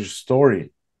tell your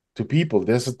story to people.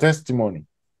 There's a testimony.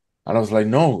 And I was like,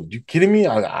 no, you kidding me?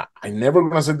 I never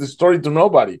gonna say this story to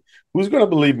nobody. Who's gonna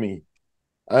believe me?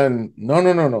 And no,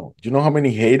 no, no, no. Do you know how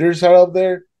many haters are out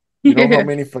there? You know how Yeah.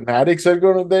 many fanatics are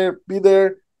gonna be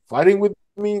there fighting with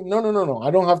me? No, no, no, no.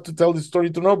 I don't have to tell this story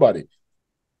to nobody.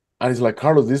 And he's like,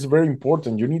 Carlos, this is very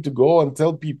important. You need to go and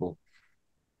tell people.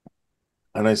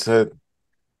 And I said,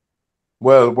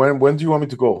 well, when do you want me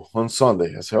to go? On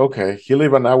Sunday. I said, okay. He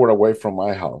lived an hour away from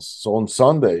my house. So on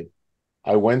Sunday,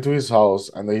 I went to his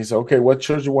house and then he said, okay, what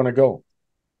church you want to go?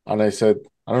 And I said,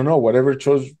 I don't know, whatever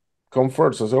church come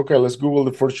first. I said, okay, let's Google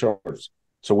the first church.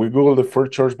 So we Googled the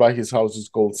first church by his house. It's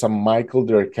called St. Michael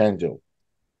the Archangel.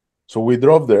 So we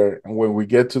drove there, and when we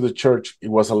get to the church, it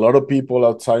was a lot of people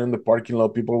outside in the parking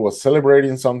lot. People was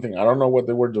celebrating something. I don't know what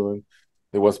they were doing.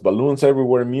 There was balloons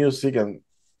everywhere, music, and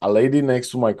a lady next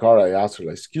to my car. I asked her,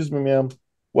 like, "Excuse me, ma'am,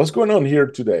 what's going on here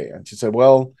today?" And she said,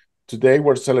 "Well, today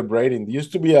we're celebrating. There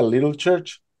used to be a little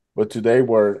church, but today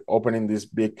we're opening this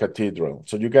big cathedral.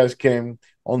 So you guys came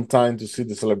on time to see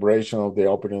the celebration of the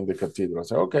opening of the cathedral." I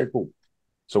said, "Okay, cool."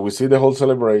 So we see the whole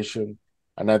celebration,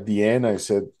 and at the end, I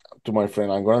said to my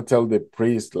friend, I'm gonna tell the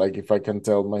priest like if I can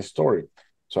tell my story.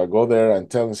 So I go there and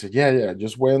tell him, say, yeah, yeah,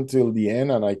 just wait until the end,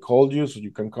 and I called you so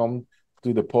you can come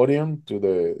to the podium, to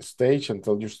the stage, and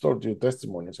tell your story, your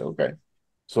testimony. I said, okay.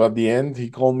 So at the end,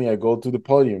 he called me. I go to the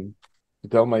podium to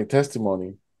tell my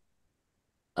testimony,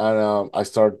 and I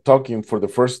start talking for the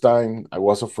first time. I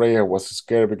was afraid, I was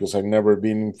scared because I've never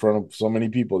been in front of so many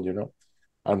people.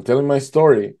 I'm telling my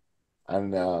story,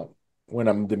 and when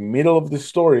I'm in the middle of the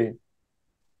story,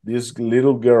 this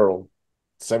little girl,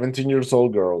 17 years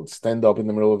old girl, stand up in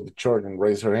the middle of the church and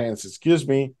raise her hands. Excuse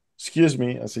me, excuse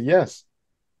me. I said, yes.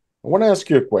 I want to ask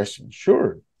you a question.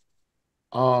 Sure.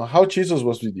 how Jesus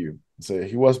was with you? I said,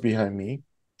 he was behind me.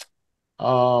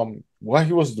 What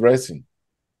he was dressing?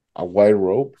 A white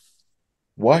robe.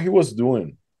 What he was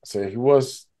doing? I said, he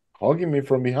was hugging me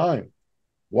from behind.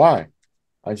 Why?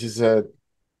 And she said,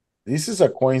 this is a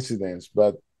coincidence,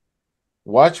 but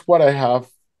watch what I have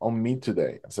on me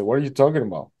today. I said, what are you talking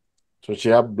about? So she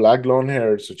had black long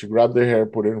hair. So she grabbed the hair,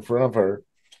 put it in front of her,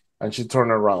 and she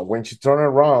turned around. When she turned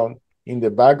around, in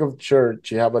the back of the church,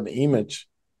 she had an image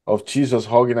of Jesus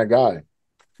hugging a guy.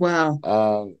 Wow.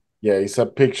 Yeah, it's a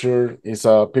picture. It's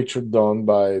a picture done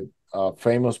by a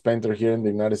famous painter here in the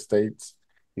United States.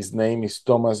 His name is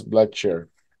Thomas Blackshear.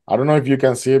 I don't know if you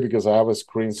can see it because I have a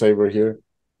screensaver here.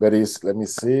 That is, let me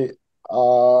see.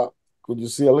 Uh, could you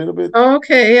see a little bit?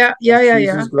 Okay. Yeah. Yeah. Is Yeah.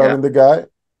 Yeah. Jesus Yeah. grabbing the guy?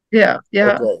 Yeah.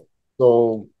 Yeah. Okay.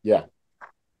 So yeah,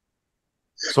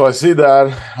 so I see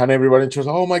that, and everybody just,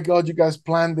 oh my God, you guys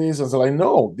planned this. I was like,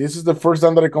 no, this is the first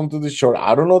time that I come to the show.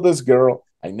 I don't know this girl.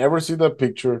 I never see that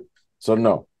picture. So,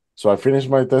 no. So I finished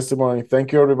my testimony.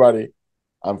 Thank you, everybody.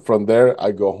 And from there,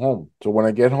 I go home. So when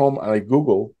I get home and I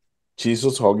Google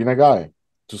Jesus hugging a guy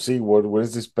to see where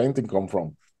does this painting come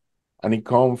from? And it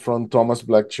come from Thomas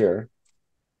Blackshear.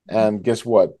 And guess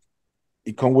what?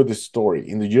 It come with a story.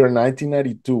 In the year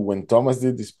 1992, when Thomas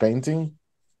did this painting,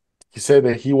 he said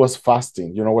that he was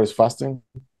fasting. You know what is fasting?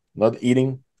 Not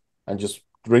eating and just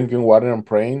drinking water and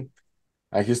praying.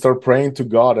 And he started praying to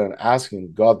God and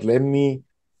asking God,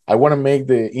 I want to make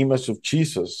the image of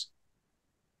Jesus,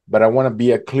 but I want to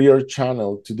be a clear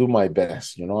channel to do my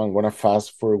best. I'm going to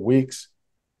fast for weeks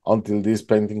until this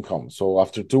painting comes. So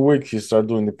after 2 weeks, he started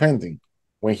doing the painting.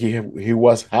 When he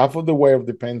was half of the way of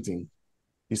the painting,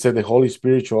 he said the Holy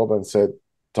Spirit showed up and said,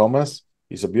 Thomas,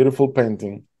 it's a beautiful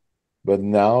painting, but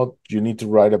now you need to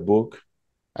write a book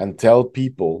and tell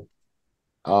people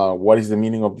what is the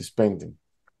meaning of this painting.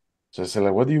 So I said,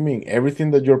 like, what do you mean?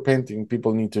 Everything that you're painting,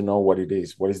 people need to know what it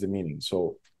is. What is the meaning?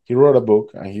 So he wrote a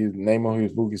book, and the name of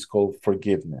his book is called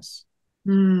Forgiveness.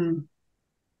 Mm.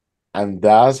 And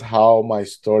that's how my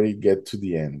story get to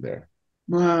the end there.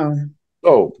 Wow.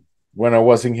 So when I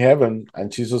was in heaven,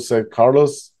 and Jesus said,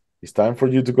 Carlos, it's time for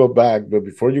you to go back. But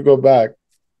before you go back,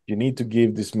 you need to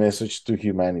give this message to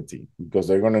humanity because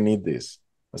they're going to need this.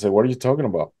 I said, what are you talking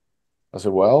about? I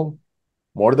said, well,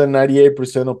 more than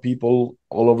 98% of people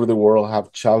all over the world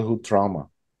have childhood trauma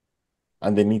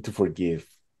and they need to forgive.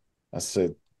 I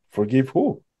said, forgive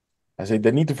who? I said,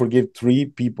 they need to forgive three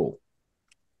people.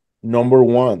 Number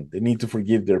one, they need to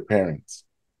forgive their parents.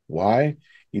 Why?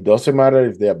 It doesn't matter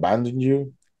if they abandoned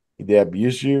you, if they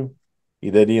abused you,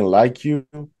 if they didn't like you,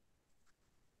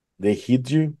 they hit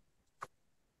you.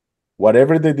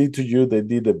 Whatever they did to you, they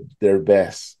did their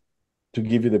best to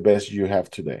give you the best you have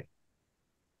today.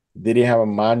 They didn't have a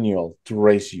manual to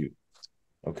raise you.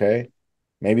 Okay.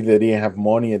 Maybe they didn't have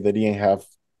money and they didn't have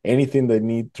anything they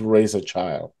need to raise a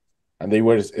child. And they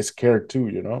were scared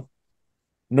too.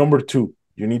 Number two,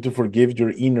 you need to forgive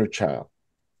your inner child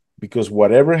because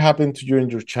whatever happened to you in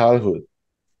your childhood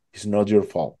is not your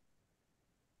fault.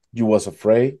 You was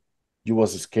afraid, you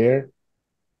was scared,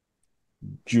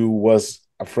 you was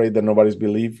afraid that nobody's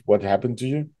believe what happened to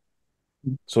you.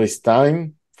 So it's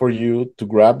time for you to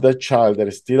grab that child that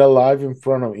is still alive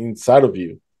inside of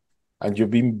you, and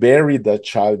you've been buried that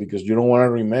child because you don't want to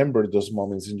remember those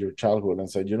moments in your childhood and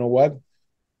say, you know what?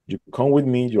 You come with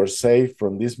me, you're safe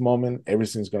from this moment,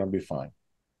 everything's going to be fine.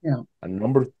 Yeah. And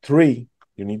number three,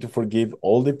 you need to forgive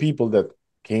all the people that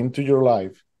came to your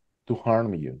life to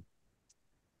harm you.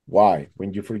 Why?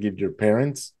 When you forgive your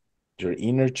parents, your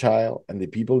inner child, and the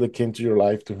people that came to your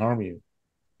life to harm you,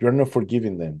 you're not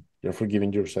forgiving them, you're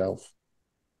forgiving yourself.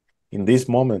 In this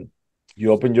moment,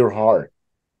 you open your heart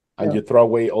and Yeah. you throw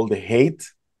away all the hate,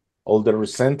 all the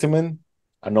resentment,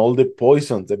 and all the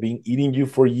poisons that have been eating you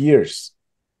for years.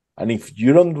 And if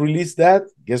you don't release that,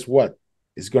 guess what?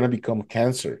 It's going to become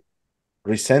cancer.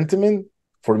 Resentment,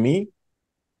 for me,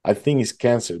 I think is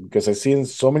cancer because I've seen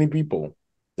so many people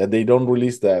that they don't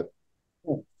release that.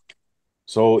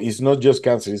 So it's not just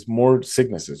cancer, it's more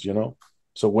sicknesses.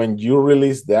 So when you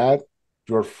release that,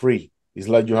 you're free. It's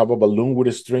like you have a balloon with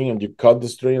a string and you cut the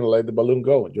string and let the balloon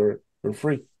go. You're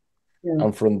free. Yeah.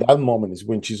 And from that moment is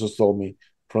when Jesus told me,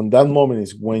 from that moment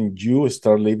is when you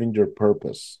start living your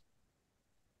purpose.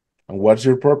 And what's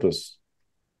your purpose?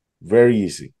 Very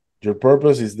easy. Your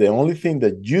purpose is the only thing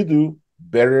that you do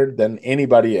better than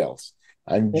anybody else.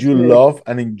 And That's you right. love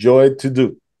and enjoy to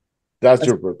do. That's That's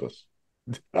your purpose.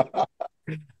 that's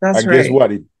And guess right.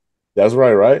 what? That's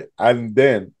right, right? And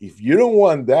then if you don't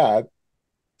want that,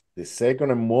 the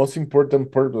second and most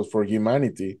important purpose for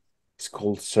humanity is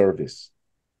called service.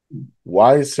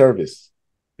 Why service?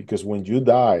 Because when you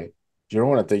die, You don't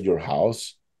want to take your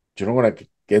house. You don't want to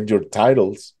get your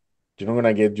titles. You don't want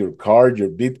to get your car, your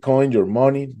Bitcoin, your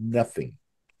money, nothing.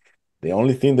 The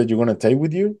only thing that you're going to take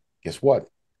with you, guess what?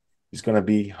 It's going to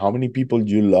be how many people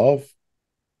you love,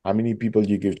 how many people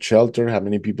you give shelter, how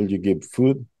many people you give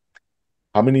food,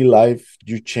 how many life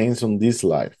you change on this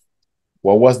life.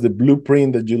 What was the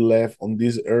blueprint that you left on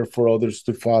this earth for others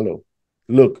to follow?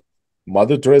 Look,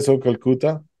 Mother Teresa of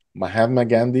Calcutta, Mahatma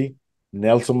Gandhi,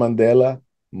 Nelson Mandela,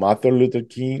 Martin Luther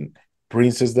King,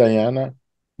 Princess Diana,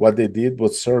 what they did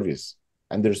was service,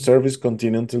 and their service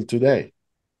continues until today.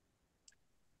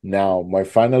 Now, my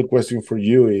final question for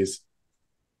you is,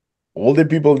 all the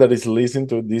people that is listening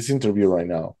to this interview right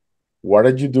now, what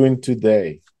are you doing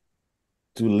today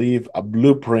to leave a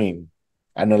blueprint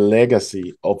and a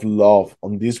legacy of love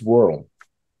on this world?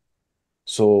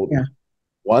 So Yeah.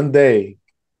 one day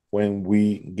when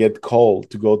we get called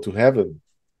to go to heaven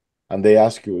and they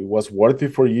ask you, it was worthy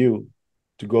for you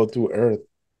to go to earth?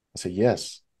 I say,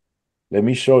 yes. Let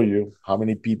me show you how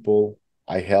many people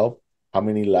I help, how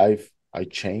many life I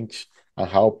change, and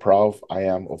how proud I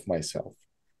am of myself.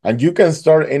 And you can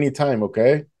start anytime,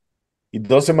 okay? It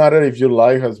doesn't matter if your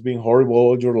life has been horrible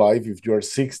all your life, if you're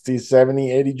 60,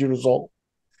 70, 80 years old.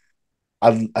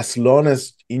 As long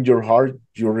as in your heart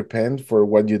you repent for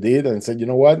what you did and say, you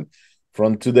know what?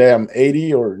 From today, I'm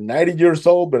 80 or 90 years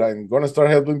old, but I'm going to start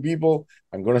helping people.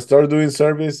 I'm going to start doing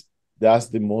service. That's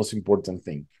the most important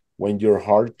thing. When your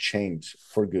heart changes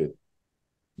for good,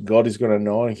 God is going to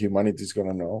know and humanity is going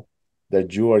to know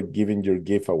that you are giving your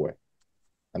gift away.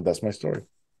 And that's my story.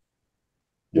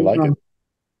 You like Wow. it?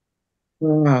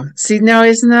 Wow. See, now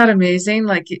isn't that amazing?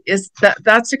 Like, is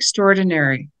that's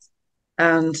extraordinary.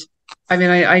 And I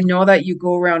mean, I know that you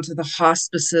go around to the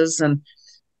hospices and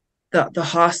the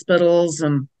hospitals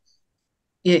and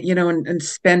and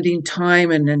spending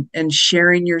time and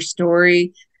sharing your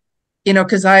story.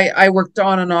 Because I worked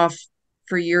on and off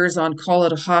for years on call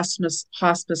it a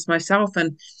hospice myself,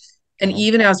 and Uh-huh.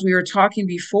 even as we were talking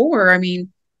before, I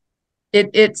mean,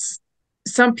 it's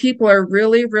some people are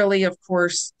really, really, of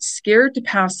course, scared to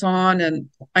pass on, and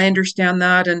I understand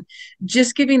that, and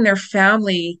just giving their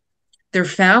families, their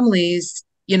friends,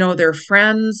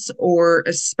 or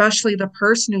especially the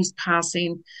person who's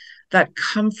passing, that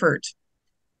comfort,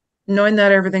 knowing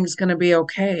that everything's going to be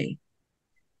okay.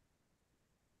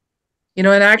 And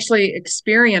actually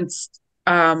experienced,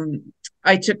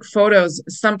 I took photos.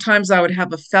 Sometimes I would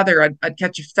have a feather, I'd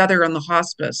catch a feather on the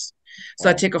hospice. So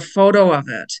I'd Wow. take a photo of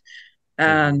it. Mm-hmm.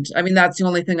 And I mean, that's the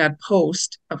only thing I'd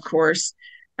post, of course.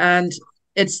 And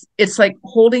it's like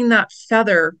holding that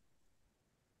feather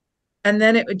and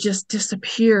then it just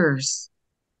disappears.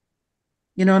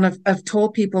 And I've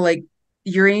told people, like,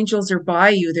 your angels are by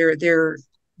you.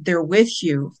 They're with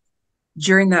you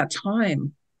during that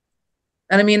time.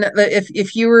 And I mean,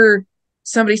 if you were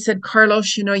somebody said,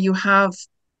 Carlos, you have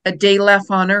a day left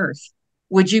on earth,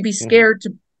 would you be Mm-hmm. scared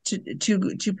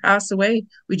to pass away?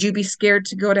 Would you be scared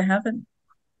to go to heaven?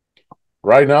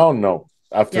 Right now, no.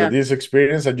 After Yeah, this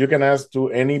experience, and you can ask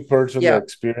to any person that yeah,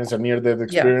 experienced a near-death yeah.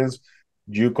 experience,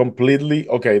 you completely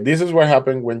okay. This is what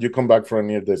happened when you come back from a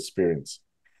near-death experience,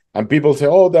 and people say,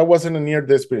 "Oh, that wasn't a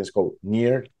near-death experience." Called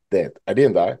near-death. I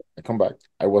didn't die. I come back.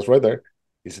 I was right there.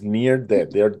 It's near-death.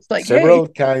 There are It's like, hey, several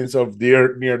kinds of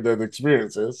near-death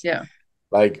experiences, yeah,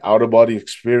 like out-of-body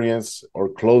experience or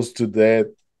close to death.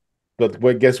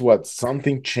 But guess what?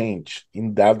 Something changed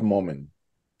in that moment.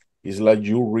 It's like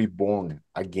you reborn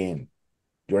again.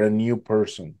 You're a new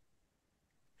person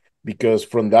because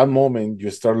from that moment you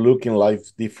start looking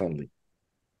life differently.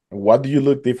 And what do you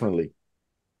look differently?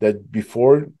 That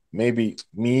before maybe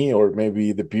me or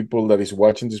maybe the people that is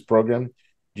watching this program,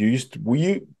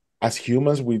 we as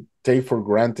humans we take for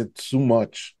granted too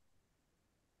much,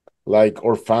 like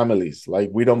our families. Like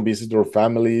we don't visit our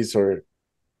families or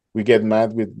we get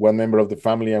mad with one member of the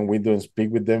family and we don't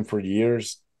speak with them for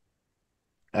years.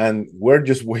 And we're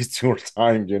just wasting our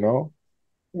time,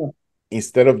 yeah,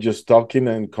 instead of just talking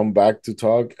and come back to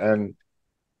talk. And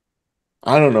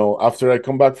I don't know. After I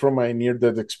come back from my near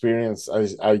death experience,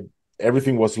 I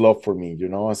everything was love for me.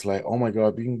 I was like, oh my god,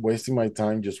 I've been wasting my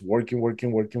time just working,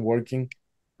 working, working, working,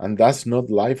 and that's not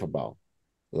life about.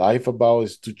 Life about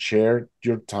is to share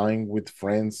your time with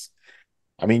friends.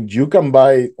 I mean, you can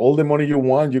buy all the money you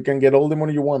want, you can get all the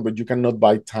money you want, but you cannot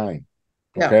buy time.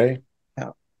 yeah, Okay,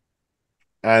 yeah,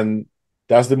 and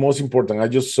that's the most important. I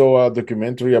just saw a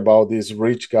documentary about this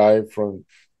rich guy from,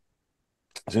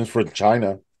 I think, from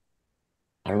China.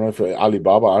 I don't know if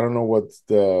Alibaba, I don't know what's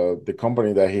the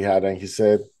company that he had, and he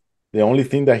said the only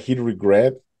thing that he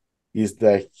regret is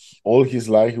that all his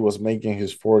life he was making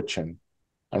his fortune,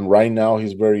 And right now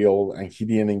he's very old and he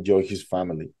didn't enjoy his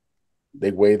family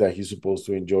the way that he's supposed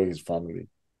to enjoy his family,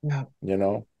 Yeah. you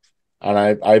know? And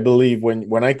I believe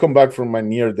when I come back from my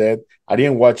near death, I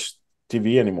didn't watch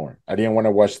TV anymore. I didn't want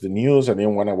to watch the news. I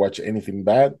didn't want to watch anything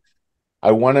bad.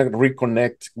 I want to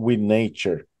reconnect with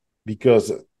nature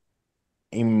because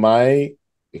in my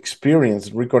experience,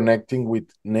 reconnecting with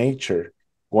nature,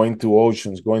 going to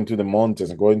oceans, going to the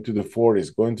mountains, going to the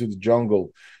forest, going to the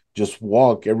jungle, just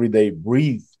walk every day,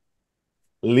 breathe,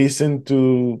 listen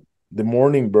to the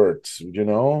morning birds,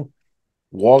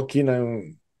 walking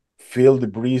and feel the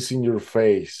breeze in your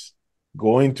face,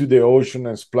 going to the ocean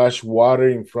and splash water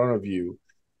in front of you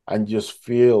and just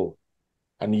feel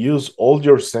and use all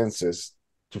your senses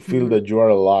to feel Mhm. that you are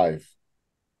alive.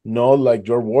 Not like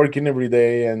you're working every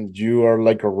day and you are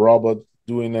like a robot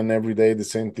doing an every day the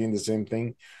same thing, the same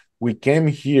thing. We came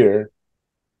here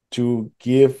to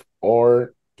give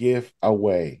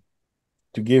away,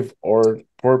 to give our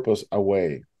purpose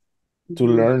away, to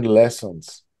Mhm. learn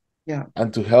lessons Yeah.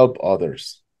 and to help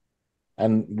others.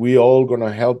 And we all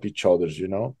gonna help each other.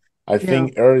 I Yeah.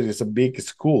 think Earth is a big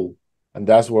school, and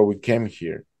that's where we came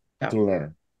here Yeah. to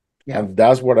learn. Yeah. And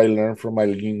that's what I learned from my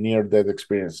near death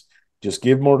experience. Just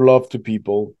give more love to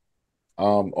people.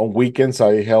 On weekends,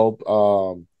 I help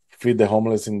feed the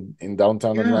homeless in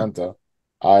downtown Yeah. Atlanta.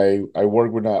 I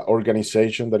work with an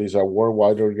organization that is a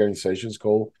worldwide organization. It's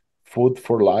called Food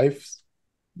for Life.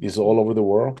 It's all over the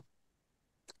world,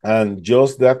 and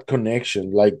just that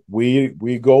connection. Like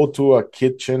we go to a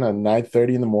kitchen at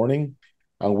 9:30 in the morning,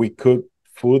 and we cook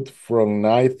food from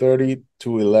 9:30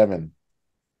 to 11,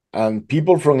 and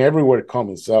people from everywhere come.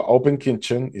 It's an open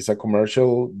kitchen. It's a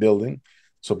commercial building,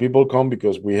 so people come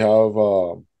because we have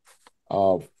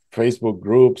uh, Facebook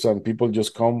groups, and people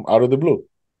just come out of the blue,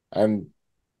 and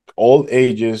all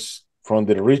ages, from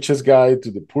the richest guy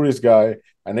to the poorest guy,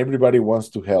 and everybody wants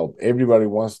to help. Everybody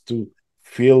wants to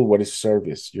feel what is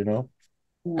service. Yeah.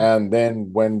 And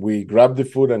then when we grab the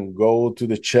food and go to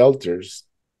the shelters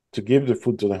to give the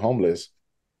food to the homeless,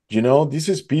 this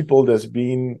is people that's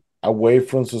been away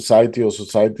from society, or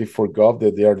society forgot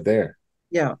that they are there.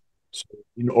 Yeah. So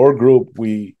in our group,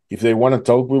 if they want to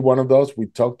talk with one of us, we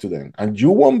talk to them. And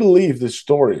you won't believe the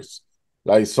stories.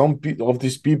 Like some of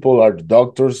these people are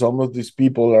doctors, some of these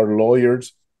people are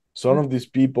lawyers, some of these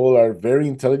people are very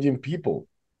intelligent people.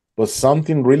 But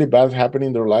something really bad happened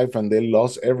in their life and they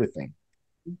lost everything.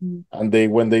 Mhm.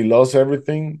 And when they lost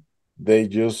everything, they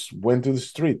just went to the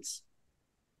streets,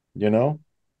 you know?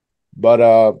 But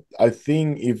I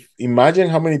think, if imagine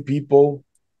how many people,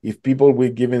 if people were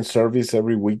giving service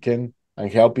every weekend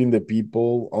and helping the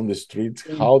people on the streets,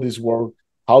 Yeah.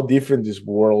 how different this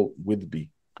world would be.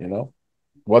 You know,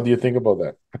 what do you think about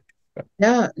that?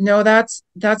 Yeah, no, that's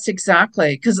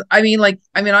exactly because I mean,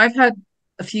 I've had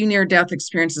a few near death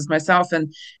experiences myself,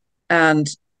 and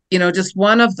just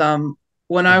one of them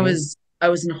when Mm-hmm. I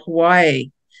was in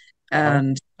Hawaii,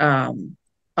 Uh-huh. and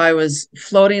I was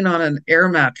floating on an air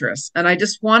mattress, and I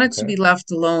just wanted to Okay. be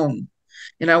left alone.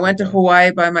 I went to Okay.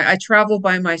 Hawaii I travel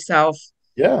by myself,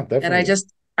 Yeah, and definitely.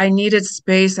 I needed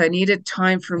space, I needed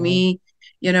time for Uh-huh. me,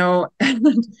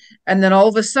 and then all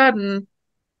of a sudden,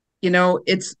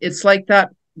 it's like that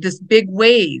this big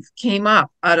wave came up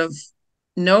out of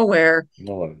nowhere.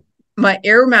 No one. My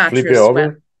air Flip it mattress went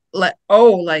over.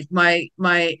 like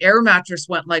my air mattress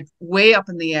went like way up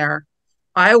in the air.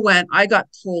 I got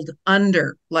pulled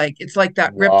under. Like it's like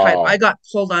that riptide. I Wow. got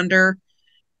pulled under,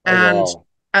 Oh and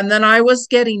wow. then I was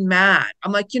getting mad.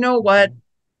 I'm like, you know what?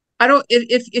 Mm-hmm. I don't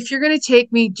if you're gonna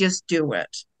take me, just do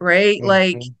it, right?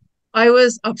 Like Mm-hmm. I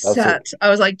was That's upset. it. I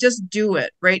was like, just do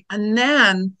it, right? And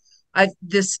then I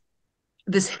this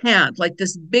hand, like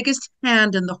this biggest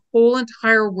hand in the whole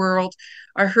entire world.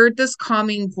 I heard this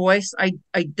calming voice. I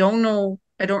don't know,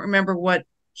 I don't remember what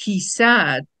he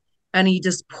said. And he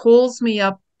just pulls me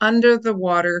up under the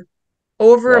water,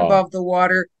 over Wow. above the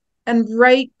water, and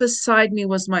right beside me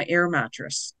was my air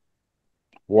mattress.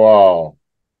 Wow.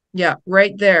 Yeah,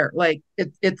 right there. Like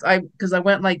it's I because I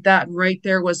went like that, and right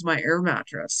there was my air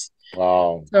mattress.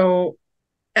 Wow. So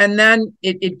and then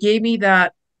it gave me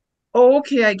that, oh,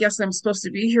 okay, I guess I'm supposed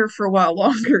to be here for a while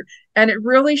longer. And it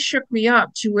really shook me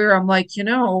up to where I'm like,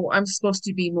 I'm supposed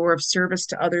to be more of service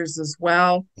to others as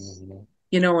well,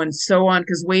 Mm-hmm. and so on.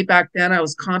 Because way back then I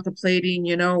was contemplating,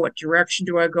 what direction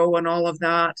do I go and all of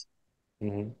that.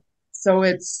 Mm-hmm. So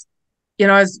I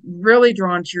was really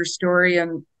drawn to your story, It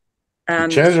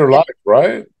and changed your life,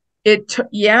 right?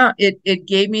 yeah, it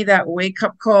gave me that wake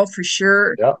up call for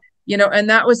sure. Yeah. And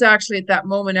that was actually at that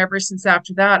moment. Ever since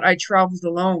after that, I traveled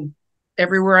alone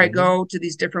everywhere I Mm-hmm. go to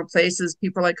these different places.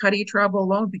 People are like, how do you travel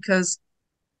alone? Because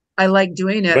I like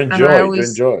doing You it. And enjoy, you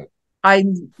enjoy. I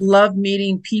love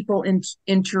meeting people and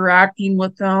interacting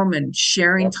with them and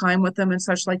sharing Yep. time with them and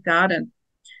such like that.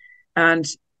 And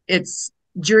it's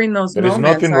during those There is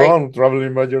moments nothing wrong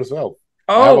traveling by yourself.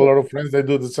 I have a oh, lot of friends that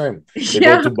do the same. They go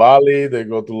yeah, to Bali, they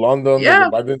go to London, they go yeah,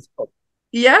 by themselves,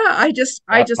 yeah. I just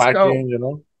go, backpacking, you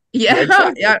know. Yeah, yeah,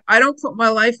 exactly. yeah. I don't put my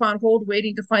life on hold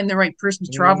waiting to find the right person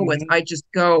to travel with. Hmm. I just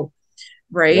go,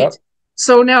 right? Yep.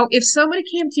 So now if somebody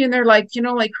came to you and they're like,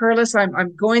 like Carlos,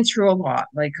 I'm going through a lot,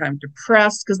 like I'm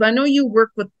depressed, because I know you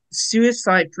work with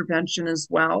suicide prevention as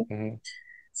well. Hmm.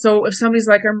 So if somebody's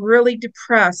like, I'm really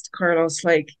depressed, Carlos,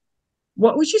 like,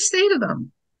 what would you say to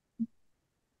them?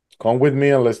 Come with me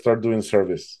and let's start doing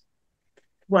service.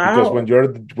 Because Wow.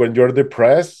 when you're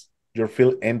depressed, you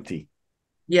feel empty.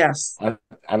 Yes.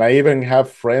 And I even have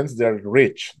friends that are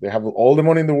rich. They have all the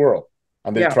money in the world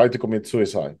and they Yeah. try to commit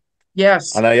suicide.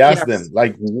 Yes. And I asked them, Yes.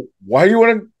 like, why you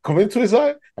want to commit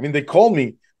suicide? I mean, they call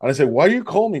me and I said, why you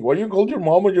call me? Why you call your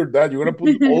mom or your dad? You're going to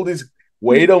put all this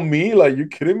weight on me? Like, you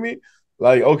kidding me?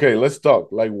 Like, okay, let's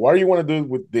talk. Like, why do you want to do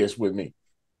with this with me?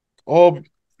 Oh,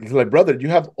 it's like, brother, you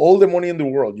have all the money in the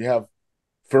world. You have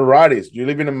Ferraris. You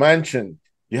live in a mansion.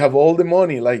 You have all the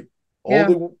money. Like, all Yeah.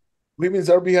 the women's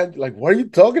are behind. Like, what are you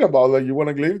talking about? Like, you want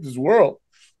to leave this world?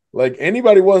 Like,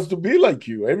 anybody wants to be like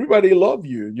you. Everybody love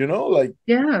you. You know, like,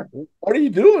 Yeah. what are you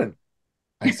doing?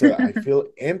 I said, I feel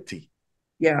empty.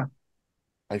 Yeah.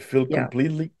 I feel Yeah.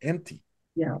 completely empty.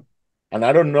 Yeah. And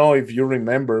I don't know if you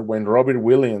remember when Robert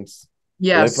Williams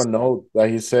left a Yes. note that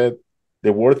he said,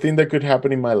 the worst thing that could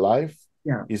happen in my life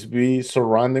Yeah. is be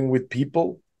surrounding with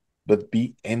people, but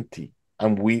be empty.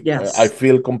 And I Yes.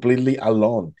 feel completely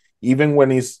alone. Even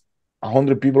when it's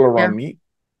 100 people Yeah. around me,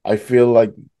 I feel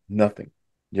like nothing,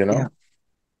 you Yeah. know? Yeah.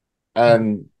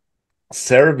 And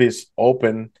service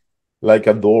open like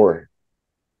a door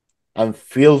and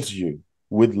fills you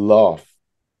with love.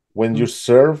 When you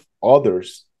serve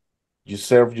others, you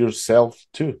serve yourself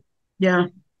too, Yeah.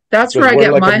 That's where because I we're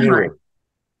get like a my high. mirror.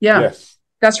 Yeah. Yes.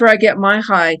 That's where I get my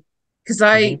high because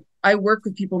Mm-hmm. I work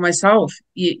with people myself,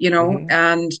 Mm-hmm.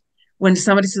 and when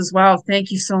somebody says, "Wow, thank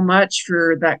you so much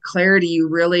for that clarity. You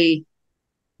really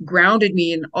grounded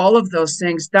me in all of those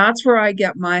things." That's where I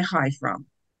get my high from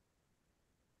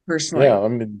Yeah, personally. I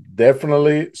mean,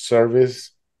 definitely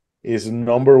service is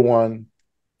number one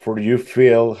for you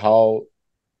feel how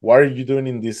what are you doing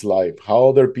in this life? How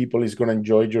other people is gonna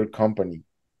enjoy your company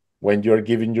when you're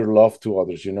giving your love to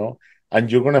others, you know?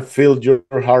 And you're gonna fill your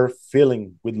heart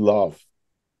filling with love.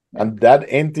 Yeah. And that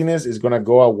emptiness is gonna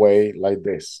go away like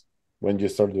this when you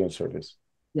start doing service.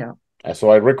 Yeah. So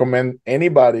I recommend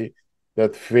anybody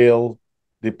that feel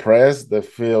depressed, that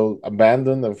feel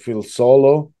abandoned, and feel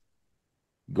solo,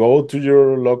 go to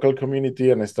your local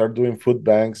community and start doing food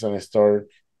banks and start,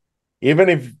 even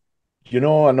if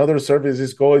another service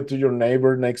is going to your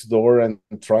neighbor next door and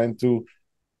trying to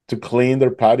clean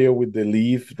their patio with the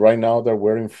leaf. Right now they're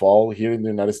wearing fall here in the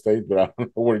United States, but I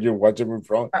don't know where you're watching me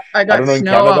from. I I got don't know, in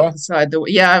snow Canada. outside the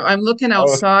yeah, I'm looking Oh.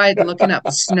 outside and looking at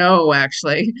the snow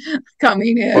actually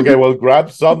coming Okay, in. well,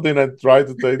 grab something and try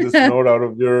to take the snow out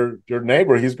of your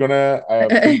neighbor. He's gonna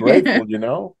be grateful, you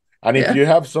know. And if Yeah. you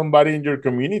have somebody in your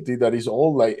community that is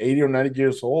old, like 80 or 90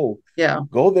 years old, Yeah.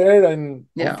 go there and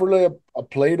Yeah. offer like a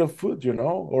plate of food,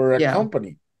 or a Yeah.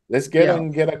 company. Let's get Yeah.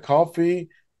 and get a coffee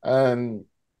and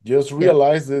just Yeah.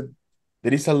 realize that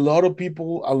there is a lot of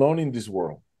people alone in this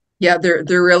world. Yeah, there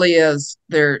really is.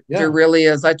 There Yeah. really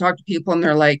is. I talk to people and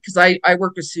they're like, because I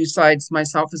work with suicides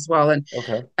myself as well,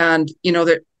 Okay. and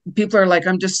that people are like,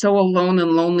 I'm just so alone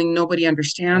and lonely. Nobody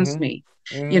understands Mm-hmm. me,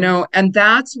 Mm-hmm. and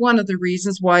that's one of the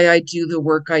reasons why I do the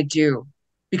work I do,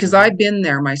 because Mm-hmm. I've been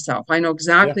there myself. I know Yeah.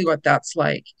 exactly what that's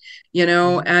like,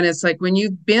 Mm-hmm. and it's like when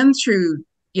you've been through,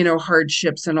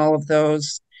 hardships and all of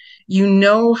those, you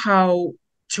know how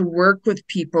to work with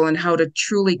people and how to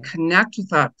truly connect with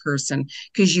that person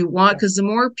Yeah. because the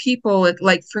more people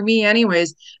like for me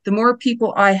anyways, the more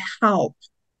people I help,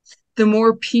 the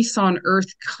more peace on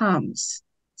earth comes.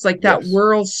 It's like that Yes.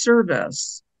 world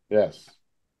service. Yes.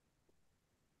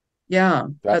 Yeah,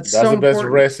 that's That's so the best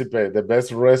important. recipe. The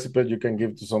best recipe you can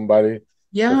give to somebody that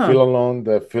Yeah. feel alone,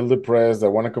 that feel depressed,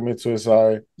 that want to commit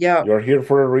suicide. Yeah. You're here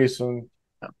for a reason.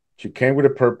 You came with a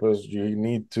purpose. You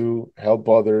need to help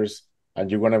others, and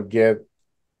you're gonna get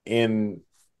in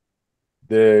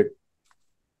the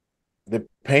the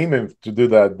payment to do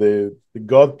that. The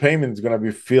God payment is gonna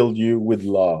be filled you with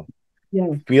love,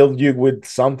 Yeah. filled you with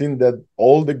something that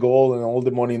all the gold and all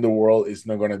the money in the world is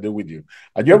not gonna do with you.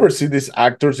 Have you Yeah. ever see these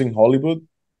actors in Hollywood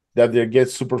that they get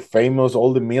super famous,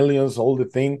 all the millions, all the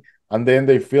thing, and then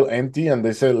they feel empty and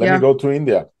they say, "Let me Yeah. go to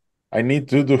India." I need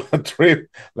to do a trip.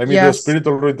 Let me do a Yes.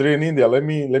 spiritual retreat in India. Let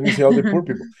me see all the poor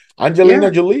people. Yeah.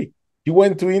 Angelina Jolie, he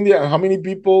went to India. How many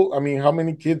people? I mean, how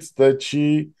many kids that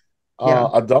she Yeah.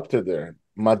 adopted there?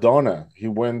 Madonna, he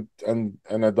went and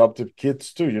adopted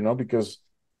kids too. Because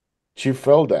she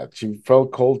felt that she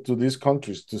felt called to these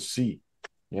countries to see.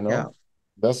 You Yeah. know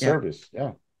that Yeah. service.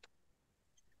 Yeah.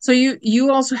 So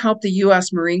you also help the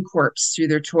U.S. Marine Corps through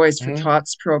their Toys for Mm-hmm.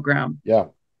 Tots program. Yeah.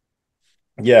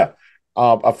 Yeah.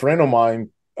 A friend of mine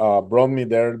brought me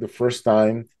there the first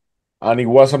time, and it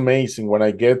was amazing. When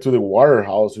I get to the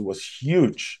warehouse, it was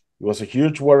huge. It was a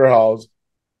huge warehouse,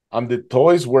 and the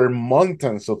toys were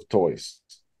mountains of toys.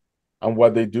 And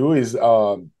what they do is,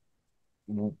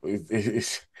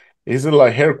 it's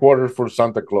like headquarters for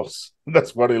Santa Claus.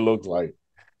 That's what it looks like.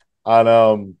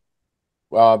 And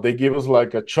they give us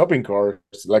like a shopping cart,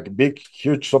 like big,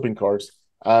 huge shopping carts,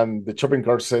 and the shopping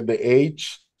cart said the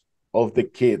age of the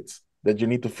kids that you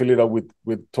need to fill it up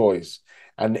with toys.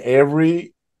 And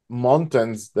every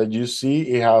mountains that you see,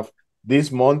 you have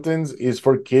these mountains is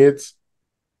for kids,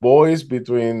 boys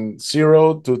between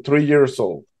 0 to 3 years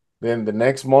old. Then the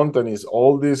next mountain is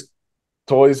all these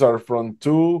toys are from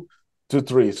 2 to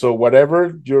 3. So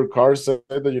whatever your car said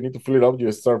that you need to fill it up,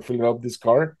 you start filling up this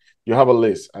car. You have a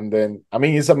list, and then I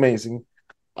mean it's amazing,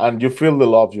 and you feel the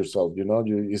love yourself.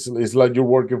 It's like you're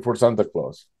working for Santa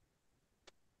Claus.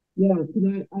 Yeah,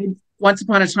 once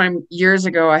upon a time years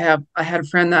ago, I had a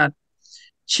friend that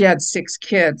she had six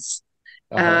kids,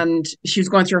 Uh huh. and she was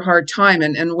going through a hard time.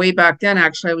 And way back then,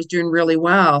 actually, I was doing really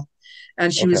well,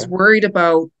 and she was Okay. worried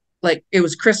about, like, it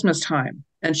was Christmas time,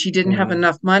 and she didn't have Mm-hmm.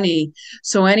 enough money.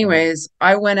 So, Mm-hmm. anyways,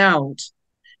 I went out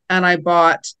and I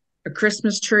bought a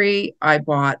Christmas tree. I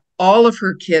bought all of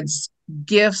her kids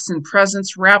gifts and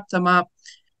presents, wrapped them up,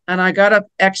 and I got up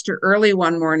extra early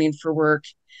one morning for work,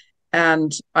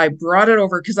 and I brought it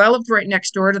over because I lived right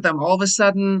next door to them. All of a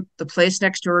sudden, the place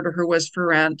next door to her was for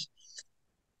rent.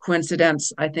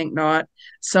 Coincidence? I think not.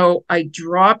 So I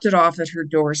dropped it off at her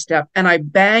doorstep, and I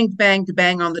banged, banged,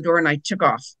 bang on the door, and I took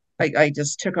off. I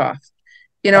just took off,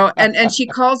 and she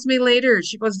calls me later.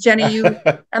 She goes, Jenny, you,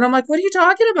 and I'm like, what are you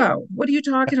talking about? What are you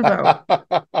talking about?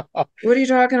 What are you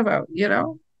talking about?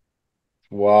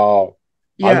 Wow.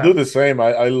 I'll Yeah, do the same.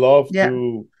 I love yeah,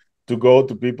 to go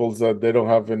to people's that they don't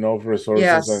have enough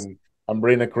resources, yes, and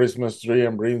bring a Christmas tree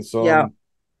and bring yeah,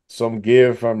 some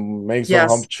gift and make some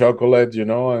hot yes, chocolate,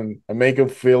 and make them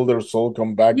feel their soul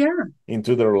come back yeah,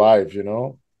 into their life,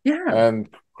 yeah, And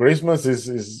Christmas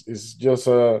is just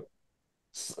a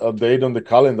date on the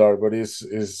calendar, but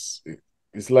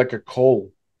it's like a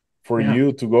call for yeah,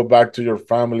 you to go back to your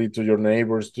family, to your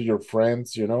neighbors, to your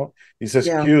friends. It's an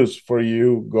yeah. excuse for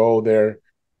you go there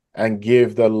and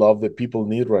give the love that people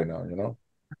need right now.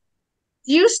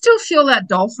 Do you still feel that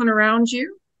dolphin around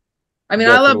you? I mean,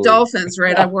 I love Definitely. dolphins,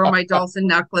 right? I wore my dolphin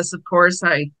necklace, of course.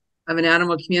 I'm an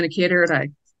animal communicator,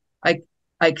 and I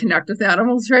I connect with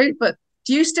animals, right? But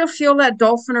do you still feel that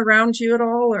dolphin around you at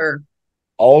all, or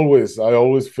I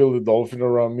always feel the dolphin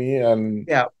around me, and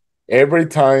yeah, every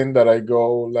time that I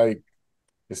go, like,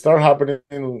 it started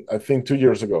happening, I think 2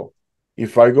 years ago.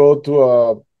 If I go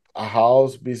to a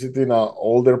house visiting an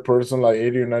older person, like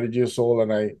 80 or 90 years old,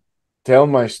 and I tell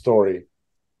my story,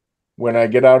 when I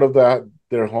get out of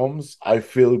their homes, I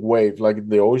feel wave like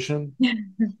the ocean,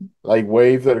 like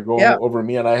waves that yeah, go over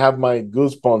me, and I have my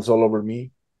goosebumps all over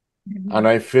me, and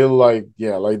I feel like,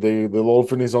 yeah, like the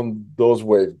dolphin is on those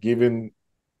waves, giving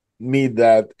me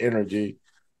that energy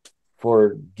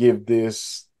for give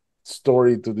this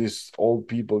story to these old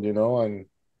people, and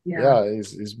yeah. yeah,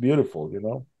 it's beautiful.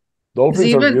 Because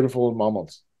Dolphins are even beautiful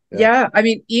mammals. Yeah. yeah, I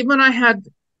mean, even I had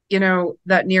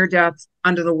that near death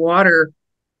under the water.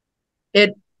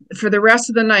 It For the rest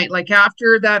of the night, like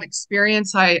after that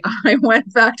experience, I I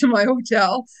went back to my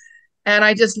hotel and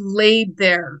I just laid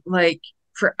there like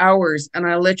for hours, and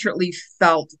I literally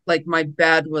felt like my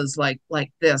bed was like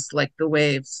this, like the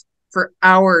waves, for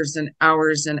hours and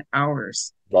hours and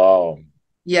hours. Wow. So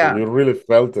Yeah. you really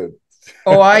felt it.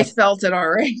 Oh, I felt it all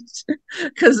right.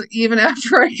 Because even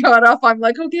after I got up, I'm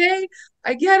like, okay,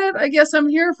 I get it. I guess I'm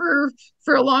here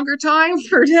for a longer time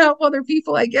for to help other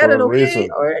people. I get For it. a Okay, reason.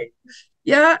 all right.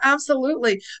 Yeah,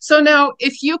 absolutely. So now,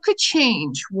 if you could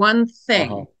change one Uh-huh.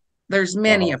 thing, there's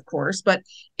many, Uh-huh. of course, but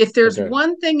if there's Okay.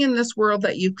 one thing in this world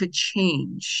that you could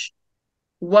change,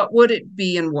 what would it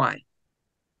be and why?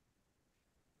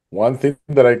 One thing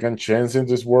that I can change in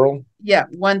this world Yeah,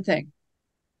 one thing.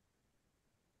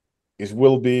 is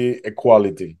will be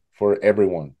equality for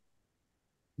everyone.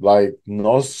 Like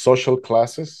no social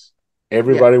classes. Yeah,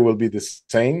 Everybody will be the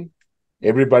same.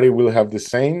 Everybody will have the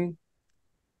same,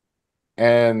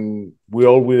 and we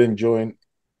all will enjoy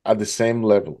at the same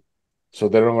level. So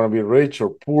they're not going to be rich or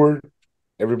poor.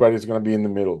 Everybody's going to be in the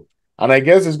middle. And I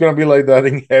guess it's going to be like that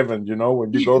in heaven.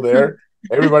 When you go there,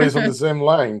 everybody's on the same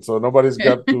line. So nobody's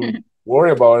got to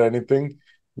worry about anything,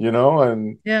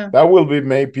 and Yeah, that will be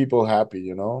make people happy.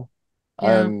 yeah,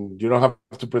 And you don't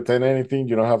have to pretend anything.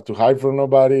 You don't have to hide from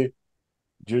nobody.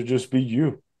 You just be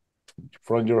you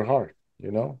from your heart.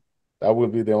 That will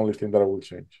be the only thing that I will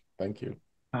change. Thank you.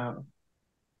 wow.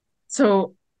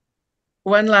 So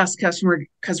one last customer,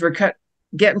 because we're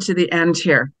getting to the end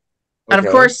here. And of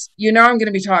Okay. course, I'm going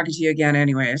to be talking to you again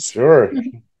anyways. Sure.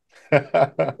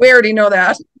 We already know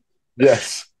that.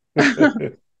 Yes.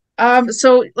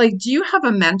 So like, do you have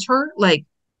a mentor, like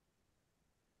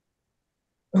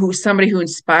who's somebody who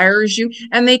inspires you?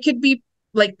 And they could be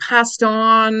like passed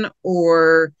on,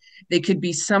 or they could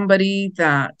be somebody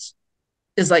that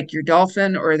is like your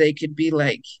dolphin, or they could be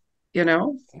like, you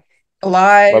know, Well,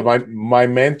 alive. my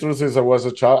mentor since I was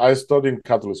a child, I studied in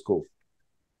Catholic school.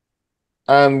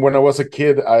 And when I was a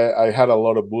kid, I had a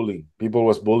lot of bullying. People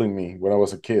was bullying me when I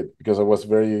was a kid because I was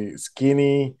very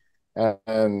skinny.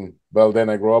 And well, then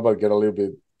I grew up, I get a little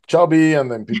bit chubby,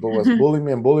 and then people was bullying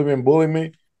me and bullying me and bullying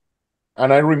me.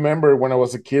 And I remember when I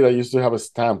was a kid, I used to have a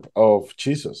stamp of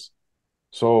Jesus.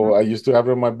 So I used to have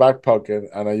it in my back pocket,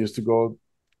 and I used to go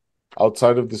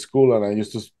outside of the school, and I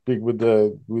used to speak with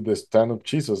the stand up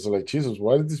Jesus, like, Jesus,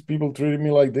 why are these people treating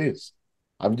me like this?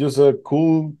 I'm just a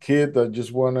cool kid that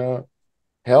just wanna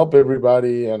help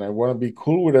everybody, and I want to be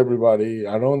cool with everybody.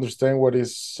 I don't understand what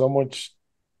is so much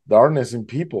darkness in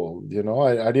people.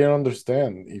 I didn't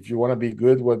understand. If you want to be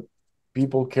good, what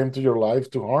people came to your life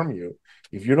to harm you.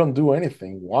 If you don't do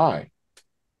anything, why?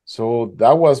 So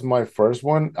that was my first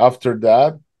one. After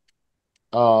that,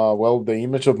 well, the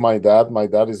image of my dad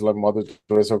is like Mother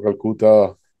Teresa of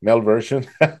Calcutta male version.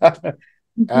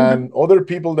 And other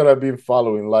people that I've been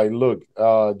following, like, look,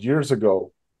 years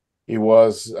ago, it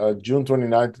was June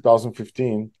 29th,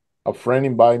 2015. A friend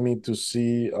invited me to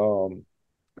see um,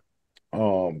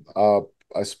 a,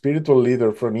 a spiritual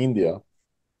leader from India.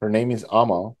 Her name is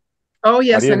Amma. Oh I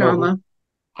yes, I didn't know know who Emma.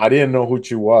 I didn't know who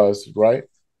she was, right?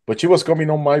 But she was coming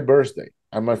on my birthday.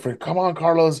 And my friend, come on,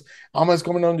 Carlos, Amma's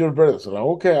coming on your birthday. So, like,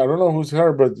 okay, I don't know who's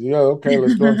her, but yeah, okay,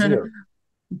 let's go and see her.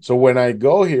 So when I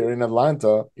go here in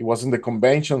Atlanta, it was in the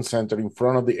convention center in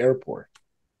front of the airport.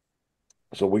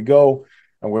 So we go,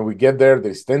 and when we get there,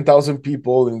 there's 10,000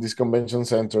 people in this convention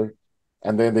center,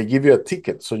 and then they give you a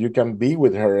ticket so you can be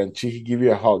with her, and she give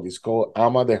you a hug. It's called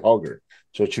Ama the Hugger.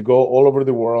 So she go all over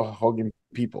the world hugging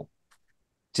people.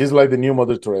 She's like the new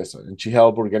Mother Teresa, and she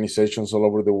help organizations all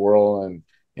over the world, and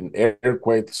in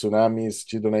earthquakes, tsunamis.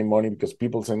 She donate money because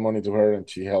people send money to her, and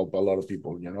she help a lot of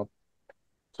people.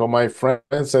 So my friend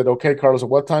said, "Okay, Carlos,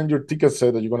 what time your ticket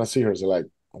said that you're gonna see her?" So like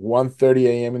 1:30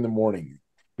 a.m. in the morning.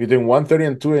 Between 1:30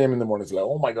 and 2 a.m. in the morning. It's like,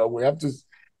 oh my God, we have to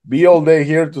be all day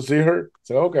here to see her.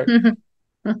 So okay.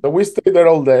 So we stayed there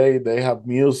all day. They have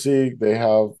music, they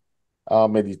have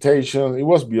meditation. It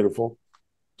was beautiful.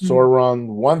 So around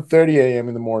 1:30 a.m.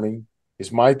 in the morning,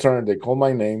 it's my turn. They call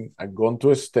my name. I go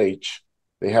onto a stage.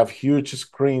 They have huge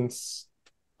screens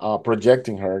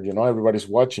projecting her. Everybody's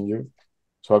watching you.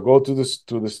 So I go to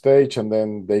the stage, and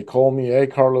then they call me, "Hey,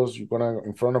 Carlos, you're gonna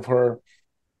in front of her."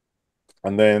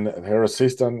 And then her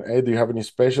assistant, "Hey, do you have any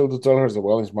special to tell her?" I said,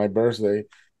 "Well, it's my birthday."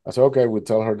 I said, "Okay, we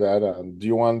tell her that. Do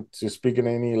you want to speak in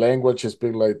any language?" She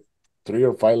speak like 3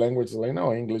 or 5 languages. Like,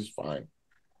 no, English is fine.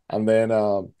 And then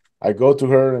I go to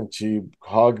her, and she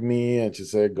hugged me, and she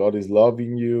said, "God is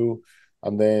loving you."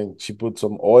 And then she put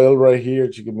some oil right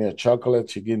here. She gave me a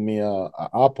chocolate. She gave me a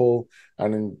apple.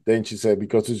 And then she said,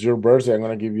 "Because it's your birthday, I'm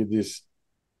gonna give you this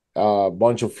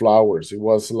bunch of flowers." It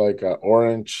was like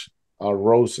orange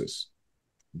roses,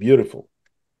 beautiful.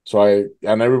 So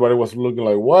and everybody was looking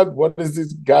like, what is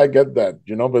this guy get that?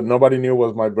 But nobody knew it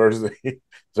was my birthday.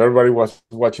 So everybody was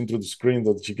watching through the screen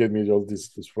that she gave me all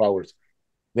these flowers.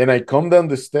 Then I come down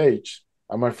the stage,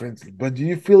 and my friends, "But do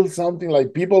you feel something?"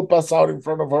 Like people pass out in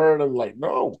front of her, and I'm like,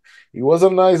 no, it was a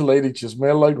nice lady. She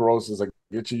smelled like roses. I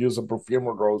guess she used a perfume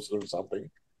or roses or something.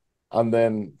 And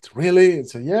then, really? I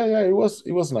said, yeah, yeah, it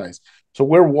was nice. So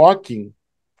we're walking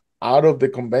out of the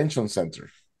convention center.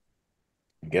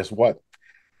 Guess what?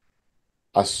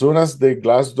 As soon as the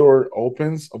glass door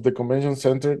opens of the convention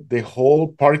center, the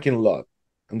whole parking lot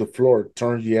and the floor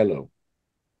turns yellow.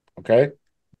 Okay.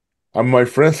 And my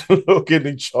friends look at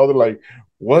each other like,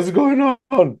 what's going on?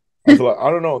 I was like, I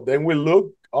don't know. Then we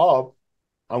look up,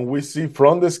 and we see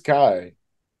from the sky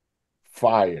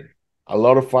fire, a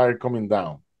lot of fire coming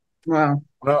down. Wow.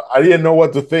 No, I didn't know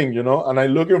what to think. And I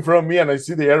look in front of me, and I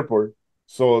see the airport.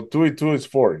 So two and two is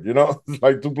four. It's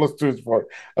like 2 plus 2 is 4.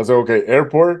 I said, okay,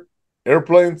 airport,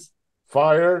 airplanes,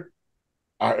 fire,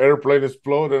 our airplane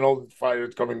explode, and all the fire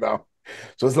is coming down.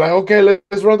 So it's like, okay,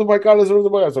 let's run to my car. Let's run to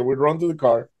my car. So we run to the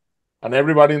car, and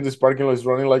everybody in this parking lot is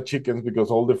running like chickens because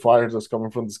all the fire that's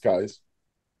coming from the skies.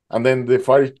 And then the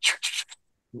fire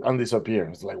and disappear.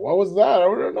 It's like, what was that? I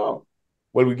don't know.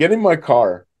 Well, we get in my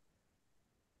car,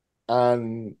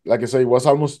 and like I say, it was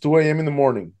almost 2 a.m. in the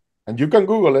morning. And you can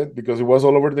Google it because it was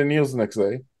all over the news the next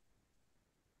day.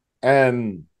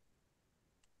 And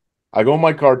I go in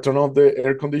my car, turn off the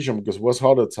air condition because it was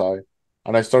hot outside,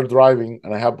 and I start driving.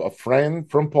 And I have a friend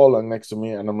from Poland next to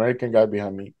me, an American guy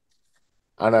behind me.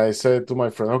 And I said to my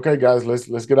friend, "Okay, guys,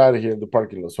 let's get out of here in the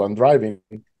parking lot." So I'm driving,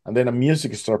 and then a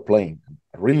music start playing,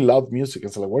 really loud music.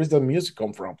 It's like, where does that music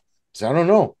come from? I said, I don't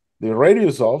know. The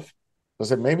radio's off. I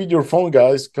said, maybe your phone,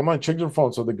 guys. Come on, check your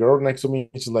phone. So the girl next to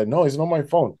me, she's like, no, it's not my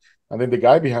phone. And then the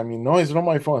guy behind me, no, it's not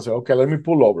my phone. I said, okay, let me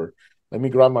pull over. Let me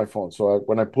grab my phone. So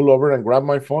when I pull over and grab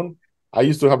my phone, I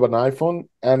used to have an iPhone,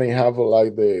 and I have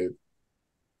like the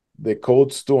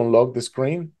codes to unlock the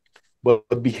screen.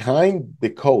 But behind the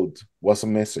code was a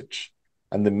message.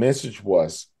 And the message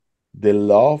was, the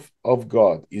love of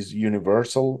God is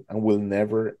universal and will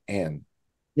never end.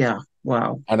 Yeah.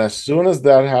 Wow. And as soon as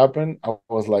that happened, I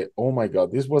was like, oh my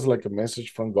God, this was like a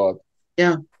message from God,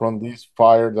 Yeah. from this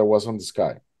fire that was on the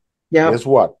sky. Yeah. Guess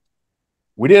what?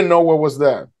 We didn't know what was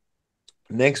that.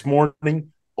 Next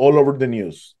morning, all over the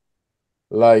news,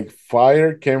 like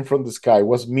fire came from the sky. It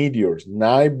was meteors.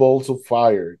 9 bolts of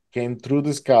fire came through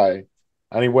the sky,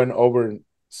 and it went over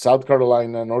South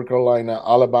Carolina, North Carolina,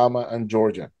 Alabama, and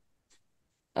Georgia.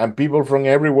 And people from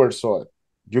everywhere saw it.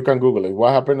 You can Google it.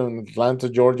 What happened in Atlanta,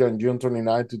 Georgia on June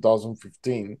 29,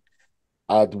 2015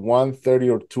 at 1:30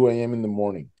 or 2 a.m. in the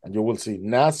morning. And you will see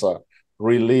NASA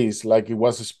released like it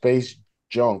was a space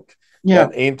junk Yeah.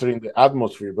 that entered in the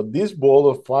atmosphere. But this ball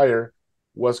of fire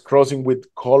was crossing with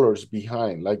colors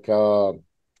behind, like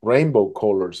rainbow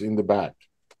colors in the back.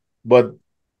 But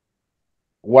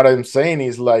what I'm saying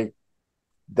is like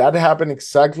that happened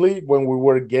exactly when we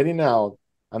were getting out.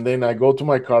 And then I go to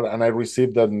my car and I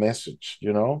received that message,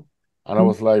 you know? And I Mm.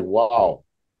 was like, wow,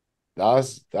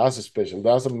 that's a special.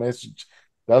 That's a message.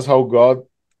 That's how God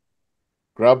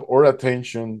grab our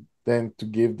attention then to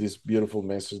give this beautiful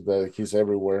message that He's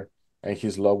everywhere and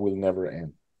His love will never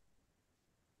end.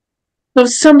 So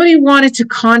if somebody wanted to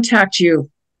contact you,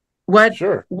 what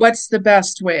Sure. what's the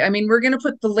best way? I mean, we're going to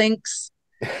put the links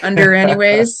under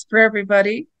anyways for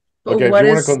everybody. But Okay, if what you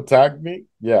want to is contact me,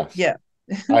 yes. yeah.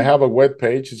 I have a web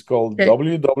page. It's called Okay.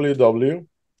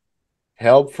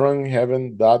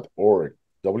 www.helpfromheaven.org.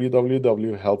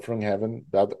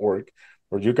 www.helpfromheaven.org.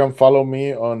 Or you can follow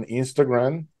me on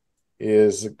Instagram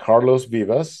is Carlos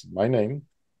Vivas, my name,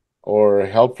 or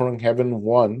Help from Heaven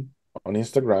 1 on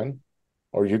Instagram.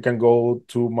 Or you can go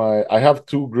to I have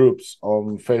two groups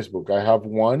on Facebook. I have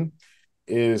one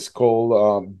is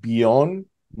called Beyond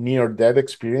Near Death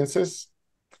Experiences.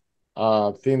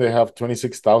 I think they have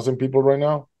 26,000 people right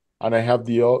now. And I have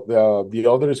the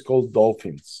other is called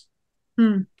Dolphins.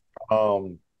 Hmm.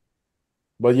 Um,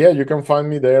 but yeah, you can find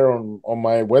me there on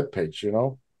my webpage,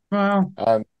 Wow.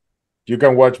 and you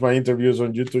can watch my interviews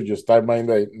on YouTube. Just type my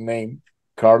name,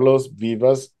 Carlos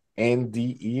Vivas,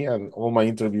 NDE, and all my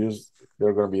interviews,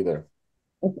 they're going to be there.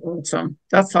 That's awesome.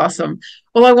 That's awesome.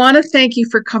 Well, I want to thank you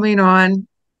for coming on.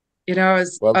 Well,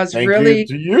 I was thank you really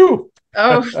to you.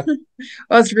 oh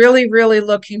I was really, really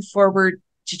looking forward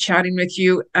to chatting with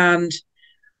you. And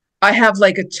I have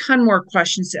like a ton more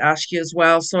questions to ask you as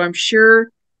well. So I'm sure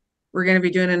we're going to be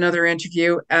doing another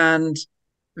interview and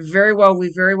we very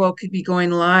well could be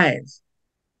going live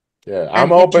Yeah,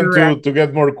 I'm and open interact. to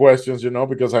get more questions,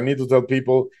 because I need to tell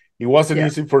people it wasn't Yeah.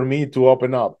 easy for me to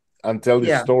open up and tell this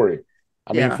Yeah. story.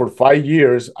 I mean, Yeah. for 5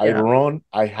 years, I Yeah. run,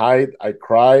 I hide, I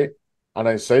cry, and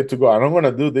I say to God, I'm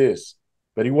gonna do this.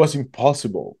 But it was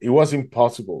impossible. It was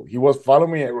impossible. He was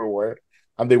following me everywhere.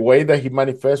 And the way that he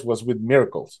manifests was with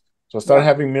miracles. So I started Yeah.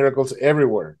 having miracles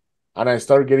everywhere. And I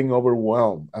started getting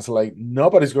overwhelmed. I was like,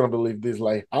 nobody's gonna believe this.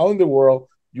 Like, how in the world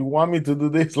you want me to do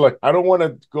this? Like, I don't want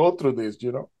to go through this.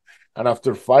 And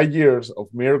after 5 years of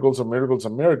miracles and miracles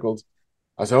and miracles,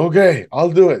 I said, okay,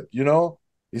 I'll do it.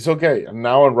 It's okay. And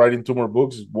now I'm writing two more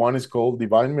books. One is called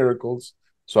Divine Miracles.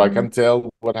 So I Mm. can tell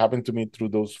what happened to me through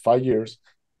those 5 years.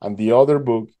 And the other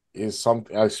book is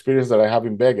something an experience that I have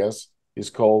in Vegas. It's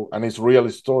called, and it's real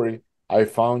story. I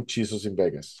found Jesus in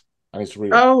Vegas. And it's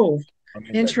real. Oh, I'm in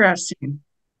Vegas. interesting.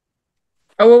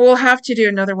 Oh, well, we'll have to do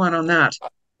another one on that.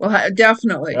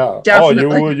 Definitely, Yeah. Oh,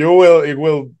 definitely. you will, it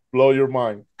will blow your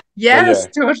mind. But Yes,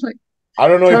 yeah, totally, I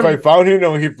don't know if I totally. found him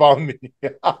or he found me.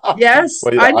 Yes,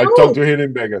 But yeah, I I talked know. to him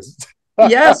in Vegas.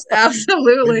 Yes, Big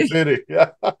absolutely. city.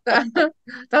 Yeah.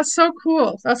 That's so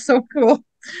cool. That's so cool.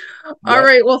 All Yeah.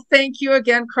 right. Well, thank you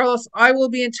again, Carlos. I will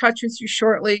be in touch with you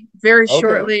shortly, very Okay.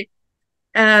 shortly.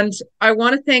 And I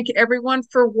want to thank everyone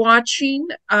for watching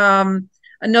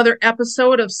another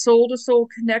episode of Soul to Soul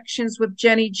Connections with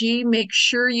Jeni G. Make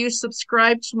sure you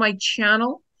subscribe to my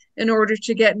channel in order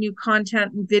to get new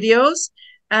content and videos.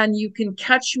 And you can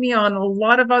catch me on a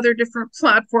lot of other different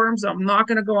platforms. I'm not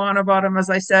going to go on about them, as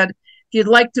I said. If you'd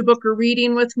like to book a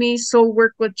reading with me,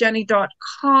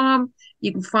 soulworkwithjeni.com.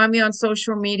 You can find me on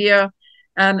social media.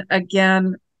 And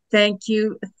again, thank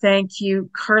you,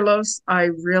 Carlos. I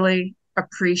really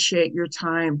appreciate your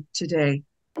time today.